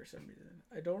sucked for some reason.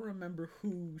 I don't remember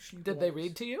who she was. Did they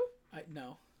read to you?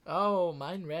 No. Oh,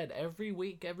 mine read every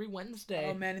week, every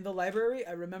Wednesday. Oh man, in the library,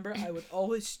 I remember I would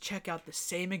always check out the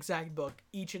same exact book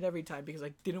each and every time because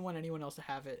I didn't want anyone else to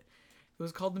have it. It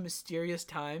was called The Mysterious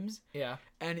Times. Yeah.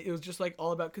 And it was just like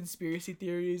all about conspiracy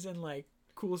theories and like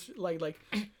cool like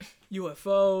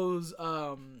UFOs,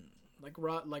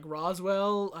 like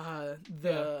Roswell,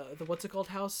 the what's it called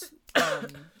house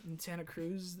in Santa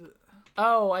Cruz.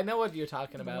 Oh, I know what you're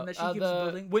talking about. The one that she keeps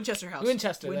building. Winchester House.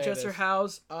 Winchester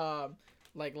House.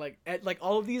 Like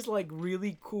all of these like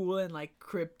really cool and like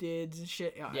cryptids and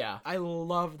shit. Yeah. I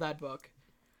love that book.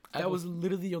 That was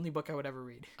literally the only book I would ever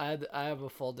read. I have a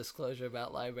full disclosure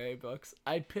about library books.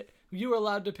 You were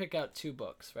allowed to pick out 2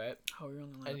 books, right? Oh, you're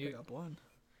only allowed to pick up 1.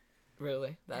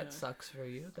 Really? That sucks for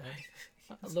you then.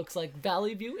 Looks like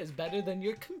Valley View is better than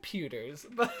your computers.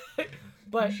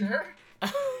 But sure?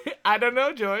 I don't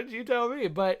know, George. You tell me.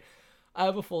 But I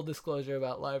have a full disclosure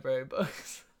about library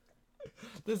books.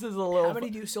 This is a little... How many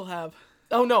do you still have?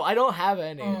 Oh, no, I don't have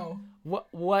any. Oh.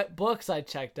 What books I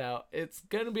checked out? It's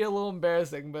going to be a little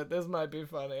embarrassing, but this might be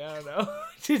funny. I don't know.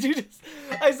 Did you just...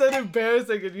 I said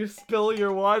embarrassing and you spill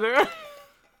your water?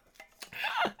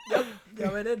 Yep,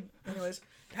 I did. Anyways,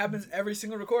 it happens every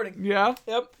single recording. Yeah?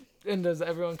 Yep. And does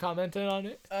everyone comment on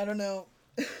it? I don't know.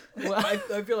 Well,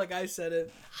 I feel like I said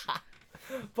it.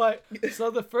 But, so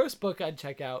the first book I'd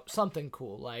check out, something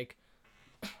cool. Like,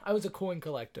 I was a coin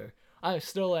collector. I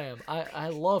still am. I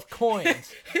love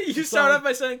coins. You start off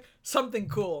by saying something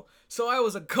cool. So I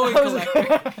was a coin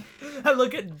collector. I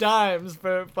look at dimes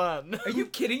for fun. Are you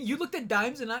kidding? You looked at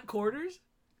dimes and not quarters?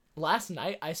 Last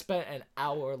night, I spent an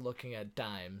hour looking at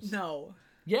dimes. No.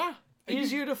 Yeah.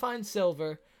 Easier to find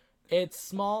silver. It's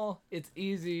small. It's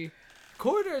easy.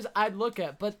 Quarters I'd look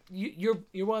at, but you're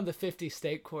one of the 50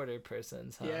 state quarter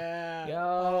persons, huh? Yeah. Yo,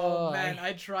 oh man,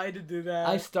 I tried to do that.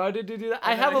 I started to do that.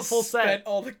 I have a full set. Spent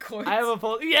all the coins. I have a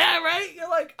full. Yeah, right. You're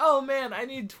like, oh man, I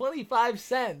need 25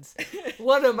 cents.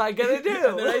 What am I gonna do?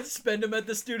 And then I spend them at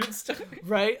the student store.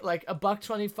 Right, like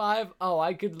 $1.25. Oh,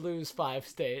 I could lose 5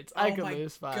 states. I could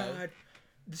lose 5. God.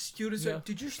 The students are.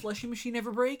 Did your slushy machine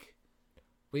ever break?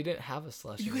 We didn't have a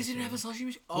slushy machine. You guys didn't have a slushy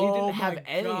machine? We didn't have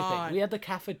anything. We had the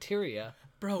cafeteria.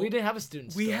 Bro. We didn't have a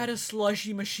student store. We had a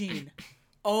slushy machine.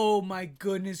 Oh my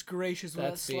goodness gracious, with that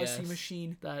That's slushy BS.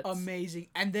 machine. That's amazing.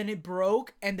 And then it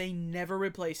broke and they never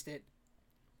replaced it.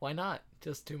 Why not?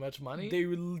 Just too much money?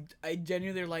 I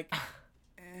genuinely, they're like,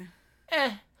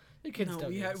 eh. The kids No,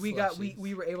 don't need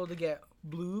we were able to get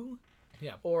blue,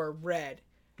 Yeah. or red.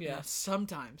 Yeah. And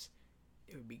sometimes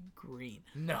it would be green.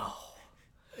 No.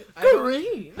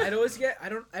 Green. I'd always get. I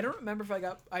don't remember if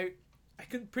I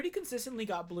could pretty consistently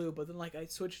got blue, but then like I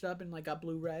switched up and like got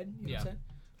blue red. You know what I'm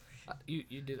saying?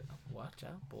 You did. Watch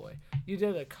out, boy. You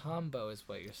did a combo, is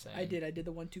what you're saying. I did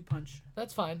the 1-2 punch.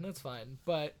 That's fine.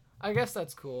 But I guess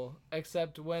that's cool.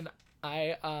 Except when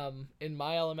I in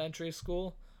my elementary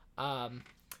school,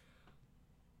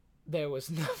 there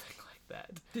was nothing like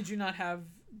that. Did you not have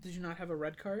a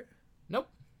red cart? Nope.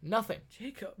 Nothing.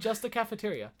 Jacob. Just the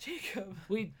cafeteria. Jacob.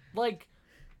 We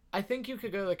I think you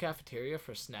could go to the cafeteria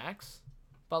for snacks,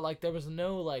 but like there was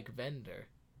no like vendor.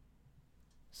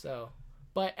 So,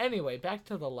 but anyway, back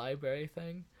to the library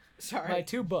thing. Sorry. My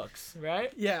 2 books,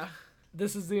 right? Yeah.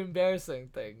 This is the embarrassing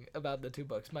thing about the 2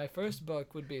 books. My first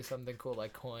book would be something cool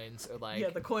like coins or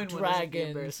like the coin one is the dragons,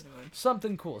 embarrassing one.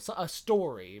 something cool, so a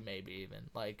story maybe even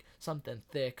like something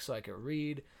thick so I could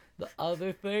read. The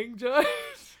other thing, George.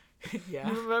 Yeah.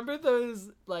 You remember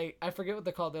those, like, I forget what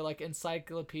they're called. They're like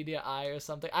Encyclopedia Eye or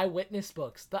something. Eyewitness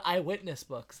books. The eyewitness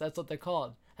books. That's what they're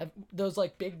called. Those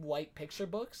like big white picture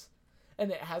books, and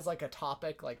it has like a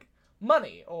topic like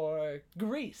money or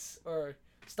Greece or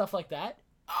stuff like that.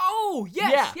 Oh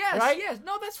yes, Yeah, yes, right? yes.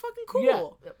 No, that's fucking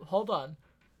cool. Yeah. Hold on.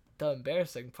 The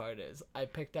embarrassing part is I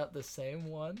picked out the same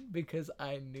one because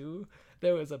I knew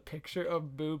there was a picture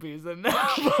of boobies in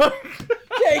that book.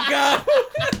 Jacob.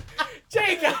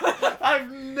 Jacob.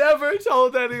 I've never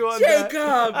told anyone Jacob.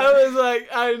 that. I was like,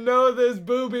 I know there's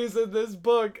boobies in this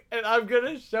book, and I'm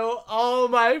gonna show all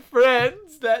my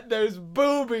friends that there's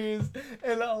boobies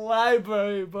in a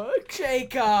library book.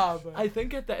 Jacob. I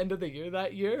think at the end of the year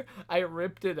that year, I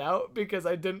ripped it out because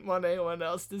I didn't want anyone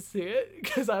else to see it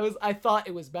because I thought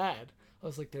it was bad. I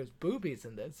was like, there's boobies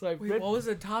in this. So I Wait, what was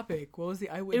the topic? What was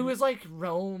the eyewitness? It was like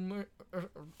Rome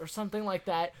or something like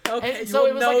that. Okay, and so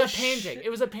it was no like a painting. It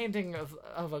was a painting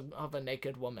of a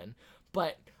naked woman.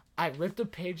 But I ripped a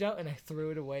page out and I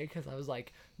threw it away because I was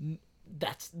like,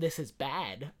 this is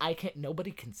bad.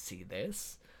 Nobody can see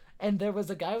this. And there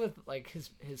was a guy with like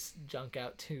his junk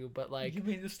out too, but like, You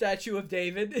mean the statue of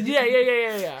David?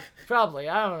 yeah. Probably.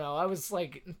 I don't know. I was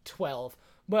like 12.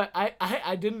 But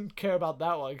I didn't care about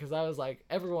that one because I was like,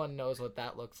 everyone knows what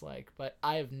that looks like. But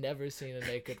I've never seen a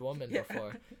naked woman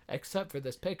before, except for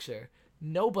this picture.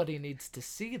 Nobody needs to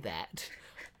see that.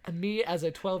 Me as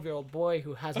a 12-year-old boy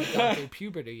who hasn't gone through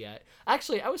puberty yet.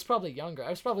 Actually, I was probably younger.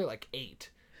 I was probably like 8.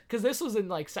 Because this was in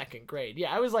like 2nd grade.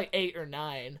 Yeah, I was like 8 or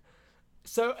 9.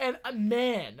 So, and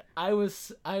man, I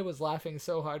was laughing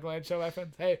so hard when I'd show my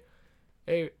friends, hey,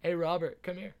 Robert,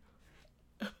 come here.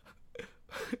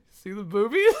 See the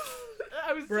boobies?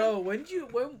 Bro,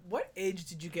 what age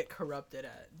did you get corrupted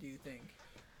at, do you think?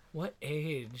 What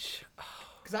age?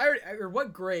 Cuz or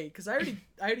what grade? Cuz I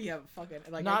already have a fucking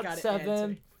like Not I got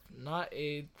 7th, not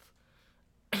 8th.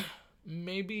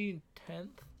 Maybe 10th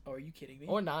Oh, are you kidding me?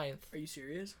 or 9th. Are you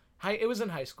serious? It was in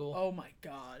high school. Oh my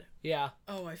god. Yeah.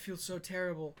 Oh, I feel so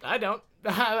terrible. I don't.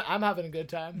 I'm having a good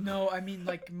time. No, I mean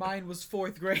like mine was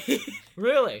 4th grade.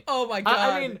 Really? Oh my god.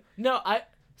 I mean, no,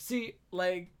 see,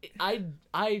 like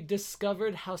I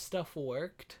discovered how stuff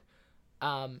worked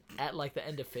at like the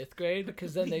end of 5th grade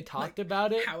because then they talked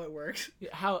about it. How it works.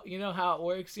 How it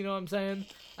works, you know what I'm saying?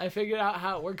 I figured out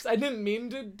how it works. I didn't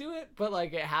mean to do it, but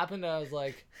like it happened and I was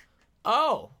like,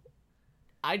 "Oh,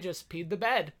 I just peed the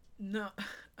bed." No.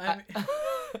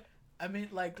 I mean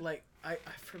like I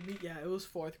for me, yeah, it was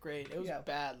 4th grade. It was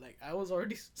bad. Like I was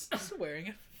already swearing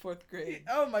at 4th grade.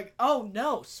 Oh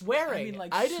no, swearing. I mean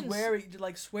like I didn't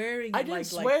swearing. I didn't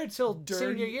swear till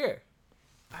senior year.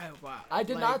 Oh, wow. I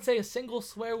did not say a single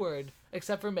swear word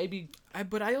except for maybe.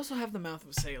 But I also have the mouth of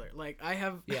a sailor. Like I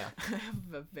have. Yeah. I have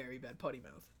a very bad potty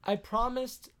mouth. I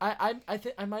promised. I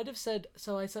think I might have said.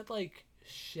 So I said like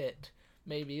shit.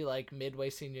 Maybe like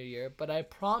midway senior year, but I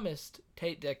promised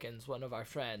Tate Dickens, one of our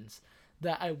friends,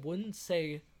 that I wouldn't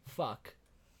say fuck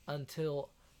until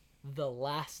the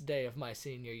last day of my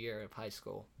senior year of high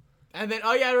school. And then,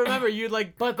 oh yeah, I remember you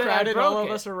like but then crowded all of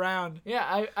it. us around.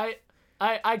 Yeah,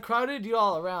 I crowded you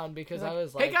all around because I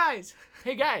was like,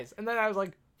 hey guys, and then I was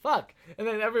like, fuck, and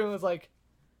then everyone was like,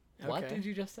 what did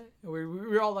you just say? We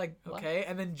were all like, okay,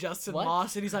 and then Justin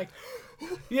lost, and he's like,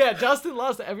 yeah, Justin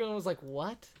lost it. Everyone was like,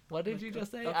 what? What did you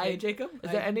just say? Okay, Jacob?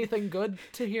 Is there anything good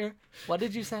to hear? What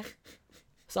did you say?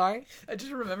 Sorry? I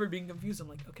just remember being confused. I'm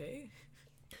like, okay.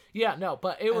 Yeah, no,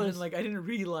 but it was like I didn't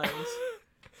realize.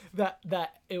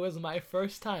 that it was my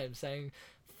first time saying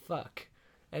fuck,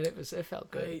 and it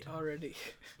felt good.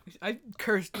 I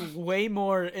cursed way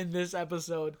more in this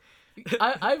episode.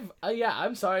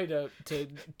 I'm sorry to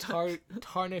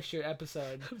tarnish your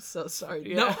episode. I'm so sorry.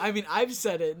 Yeah. No, I mean I've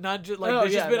said it, not just like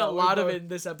there's just been a lot of it in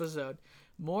this episode,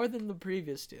 more than the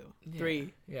previous two. Yeah.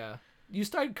 3. Yeah. You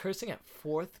started cursing at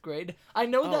 4th grade. I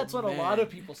know that's when a lot of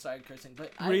people started cursing,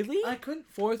 but really, I couldn't.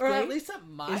 4th grade, or at least at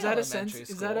my elementary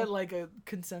school. Is that like a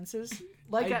consensus?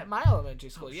 At my elementary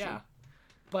school, yeah. Shoot.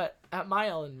 But at my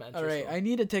elementary school. All right, I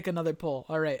need to take another poll.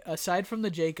 All right, aside from the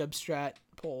Jacob Strat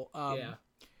poll,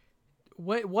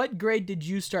 what grade did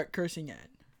you start cursing at?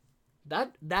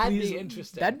 That'd be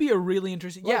interesting. That'd be a really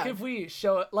interesting. Like if we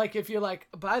show it, like if you're like,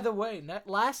 by the way,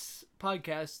 last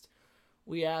podcast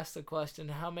we asked the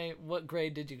question, what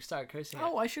grade did you start cursing at?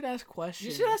 Oh, I should ask questions.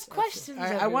 You should ask questions.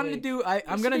 I wanted to do.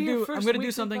 I'm gonna do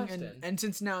something, question. and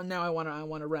since now I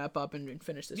wanna wrap up and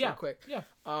finish this real quick. Yeah.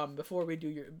 Before we do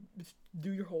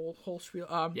your whole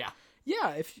spiel.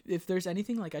 Yeah. If there's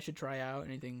anything like I should try out,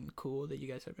 anything cool that you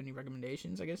guys have, any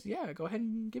recommendations, I guess go ahead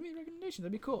and give me recommendations.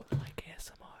 That'd be cool. Like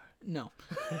ASMR. No,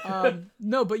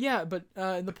 no, but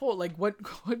in the poll, like what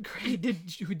grade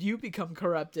did you become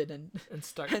corrupted and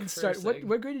start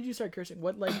what grade did you start cursing?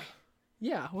 What grade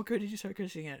did you start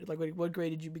cursing at? Like what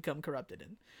grade did you become corrupted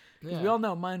in? Because we all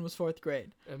know mine was 4th grade.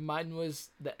 And mine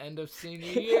was the end of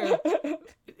senior year.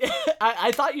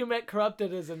 I thought you meant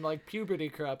corrupted as in like puberty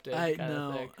corrupted. I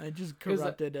just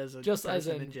corrupted as a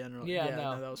person in general.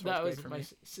 That was my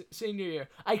senior year.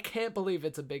 I can't believe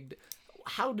it's a big.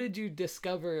 How did you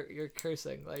discover your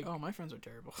cursing? Like, oh, my friends are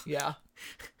terrible. Yeah,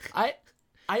 I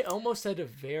almost said a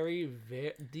very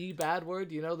the bad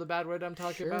word. You know the bad word I'm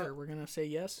talking about? Sure, we're gonna say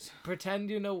yes.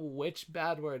 Pretend you know which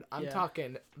bad word. I'm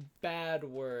talking bad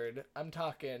word. I'm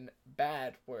talking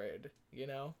bad word. You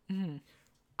know? Mm-hmm.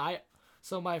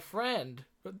 So my friend,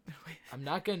 I'm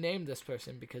not gonna name this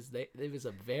person because it was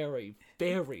a very,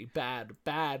 very bad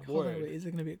word. On, wait, is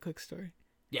it gonna be a quick story?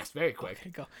 Yes, very quick. Okay,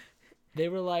 go. They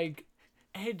were like,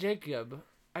 "Hey Jacob,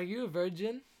 are you a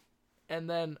virgin?" And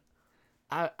then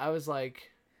I was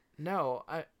like, "No,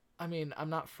 I mean I'm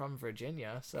not from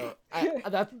Virginia." So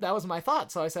that was my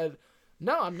thought. So I said,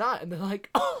 "No, I'm not." And they're like,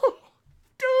 "Oh,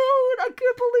 dude, I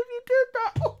can't believe you did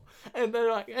that." Oh. And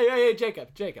they're like, "Hey, Jacob,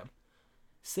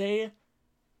 say,"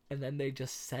 and then they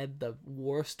just said the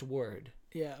worst word.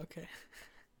 Yeah, okay.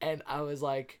 And I was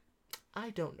like,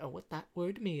 "I don't know what that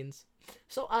word means.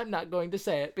 So I'm not going to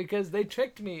say it," because they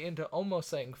tricked me into almost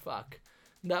saying fuck.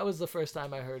 That was the first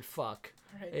time I heard fuck.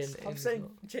 Right, stop saying,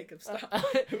 Jacob, stop.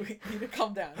 We need to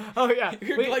calm down. Oh, yeah.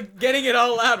 You're like getting it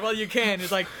all out while you can.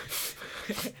 It's like,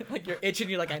 like you're itching.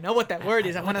 You're like, I know what that word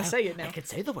is. I want to say it now. I can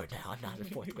say the word now. I'm not in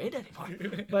 4th grade anymore.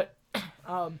 But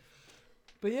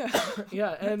yeah.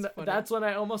 Yeah, and that's when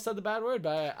I almost said the bad word,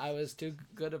 but I was too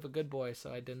good of a good boy,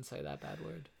 so I didn't say that bad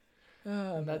word.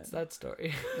 And that's that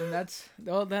story. And that's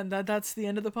the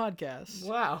end of the podcast.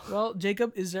 Wow. Well,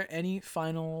 Jacob, is there any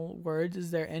final words?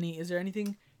 Is there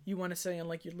anything you want to say in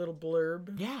like your little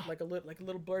blurb? Yeah. Like a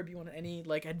little blurb. You want any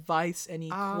like advice, any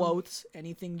quotes,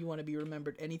 anything you want to be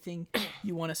remembered, anything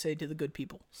you want to say to the good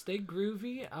people? Stay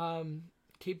groovy.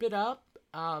 Keep it up.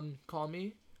 Call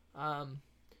me.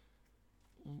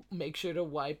 Make sure to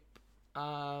wipe.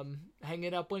 Hang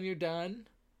it up when you're done.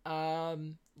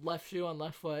 Left shoe on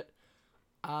left foot.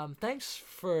 Thanks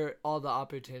for all the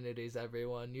opportunities,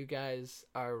 everyone. You guys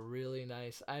are really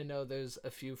nice. I know there's a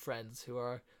few friends who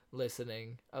are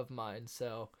listening of mine,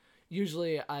 so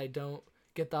usually I don't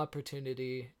get the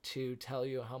opportunity to tell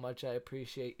you how much I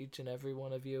appreciate each and every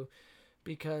one of you,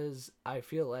 because I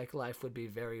feel like life would be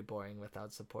very boring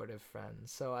without supportive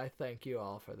friends. So I thank you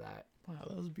all for that. Wow,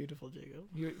 that was beautiful,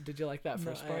 Jacob. Did you like that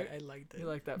first part? I liked it. You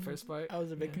liked that first part? I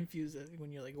was a bit confused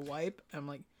when you're like wipe. I'm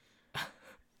like,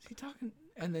 is he talking?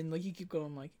 And then like you keep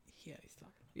going like, yeah, he's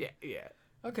talking. Yeah.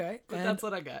 Okay, but that's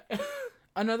what I got.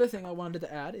 Another thing I wanted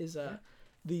to add is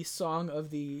the song of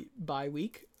the bye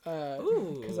week.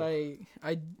 Because I,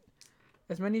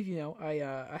 as many of you know,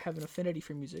 I have an affinity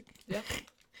for music. Yeah.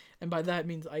 And by that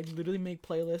means I literally make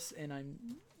playlists, and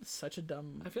I'm such a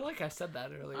dumb. I feel like I said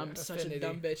that earlier. I'm such a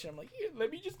dumb bitch, and I'm like,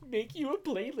 let me just make you a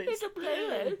playlist. Make a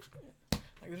playlist.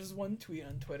 Like there's one tweet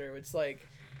on Twitter. It's like,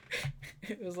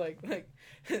 it was like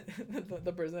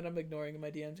the person that I'm ignoring in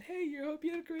my DMs. Hey, hope you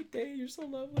had a great day. You're so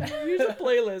lovely. Here's a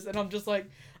playlist, and I'm just like,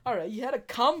 all right, you had to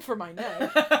come for my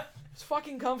neck. Just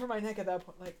fucking come for my neck at that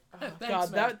point. Like, oh Thanks,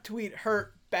 God, man. That tweet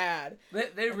hurt bad.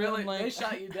 They really they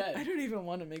shot you dead. I don't even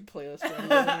want to make playlists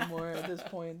anymore at this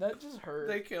point. That just hurt.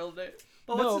 They killed it.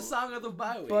 But what's the song of the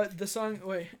bye week? But the song,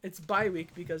 it's bye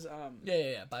week because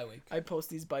yeah, bye week. I post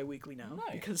these bi-weekly now.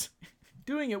 Nice. Because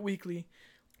doing it weekly,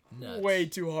 Nuts. way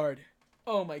too hard.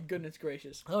 Oh my goodness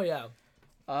gracious. Oh yeah.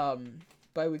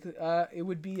 Bi-weekly. It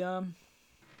would be I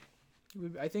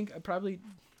think I probably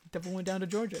Devil Went Down to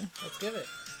Georgia. Let's give it.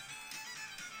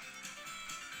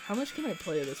 How much can I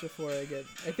play of this before I get?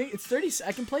 I think it's 30.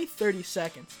 I can play 30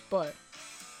 seconds, but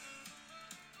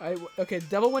okay.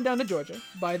 Devil Went Down to Georgia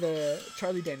by the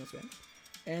Charlie Daniels Band,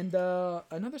 and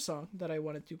another song that I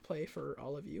wanted to play for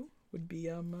all of you would be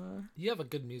You have a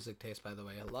good music taste, by the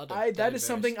way. A lot of that is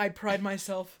something I pride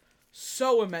myself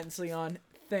so immensely on.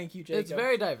 Thank you, Jacob. It's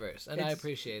very diverse, and I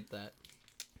appreciate that.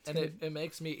 And it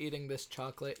makes me eating this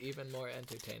chocolate even more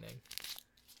entertaining.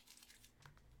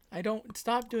 I don't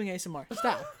stop doing ASMR.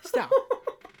 Stop. It's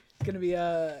gonna be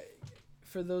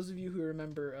for those of you who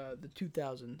remember the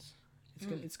 2000s.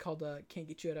 It's called "Can't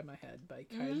Get You Out of My Head" by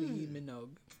Kylie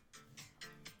Minogue.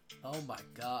 Oh my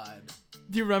god.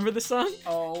 Do you remember the song?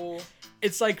 Oh.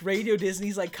 It's like Radio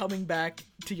Disney's like coming back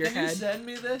to your head. Can you send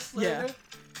me this later?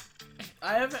 Yeah.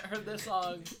 I haven't heard this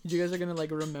song. You guys are gonna like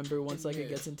remember once like it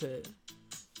gets into.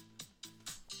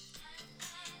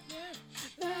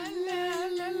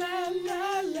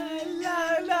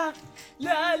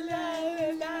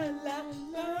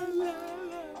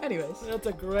 Anyways, that's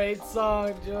a great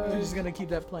song, George. we're just gonna keep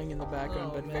that playing in the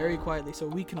background, but very quietly, so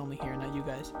we can only hear, not you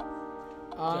guys.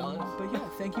 But yeah,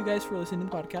 thank you guys for listening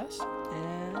to the podcast,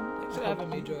 and Thanks for having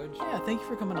me, George. Yeah, thank you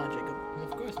for coming on, Jacob.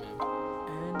 Of course, man.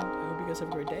 And I hope you guys have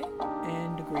a great day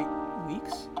and great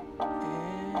weeks.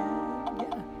 And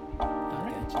yeah, I'll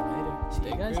catch you later. see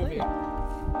you guys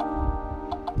later.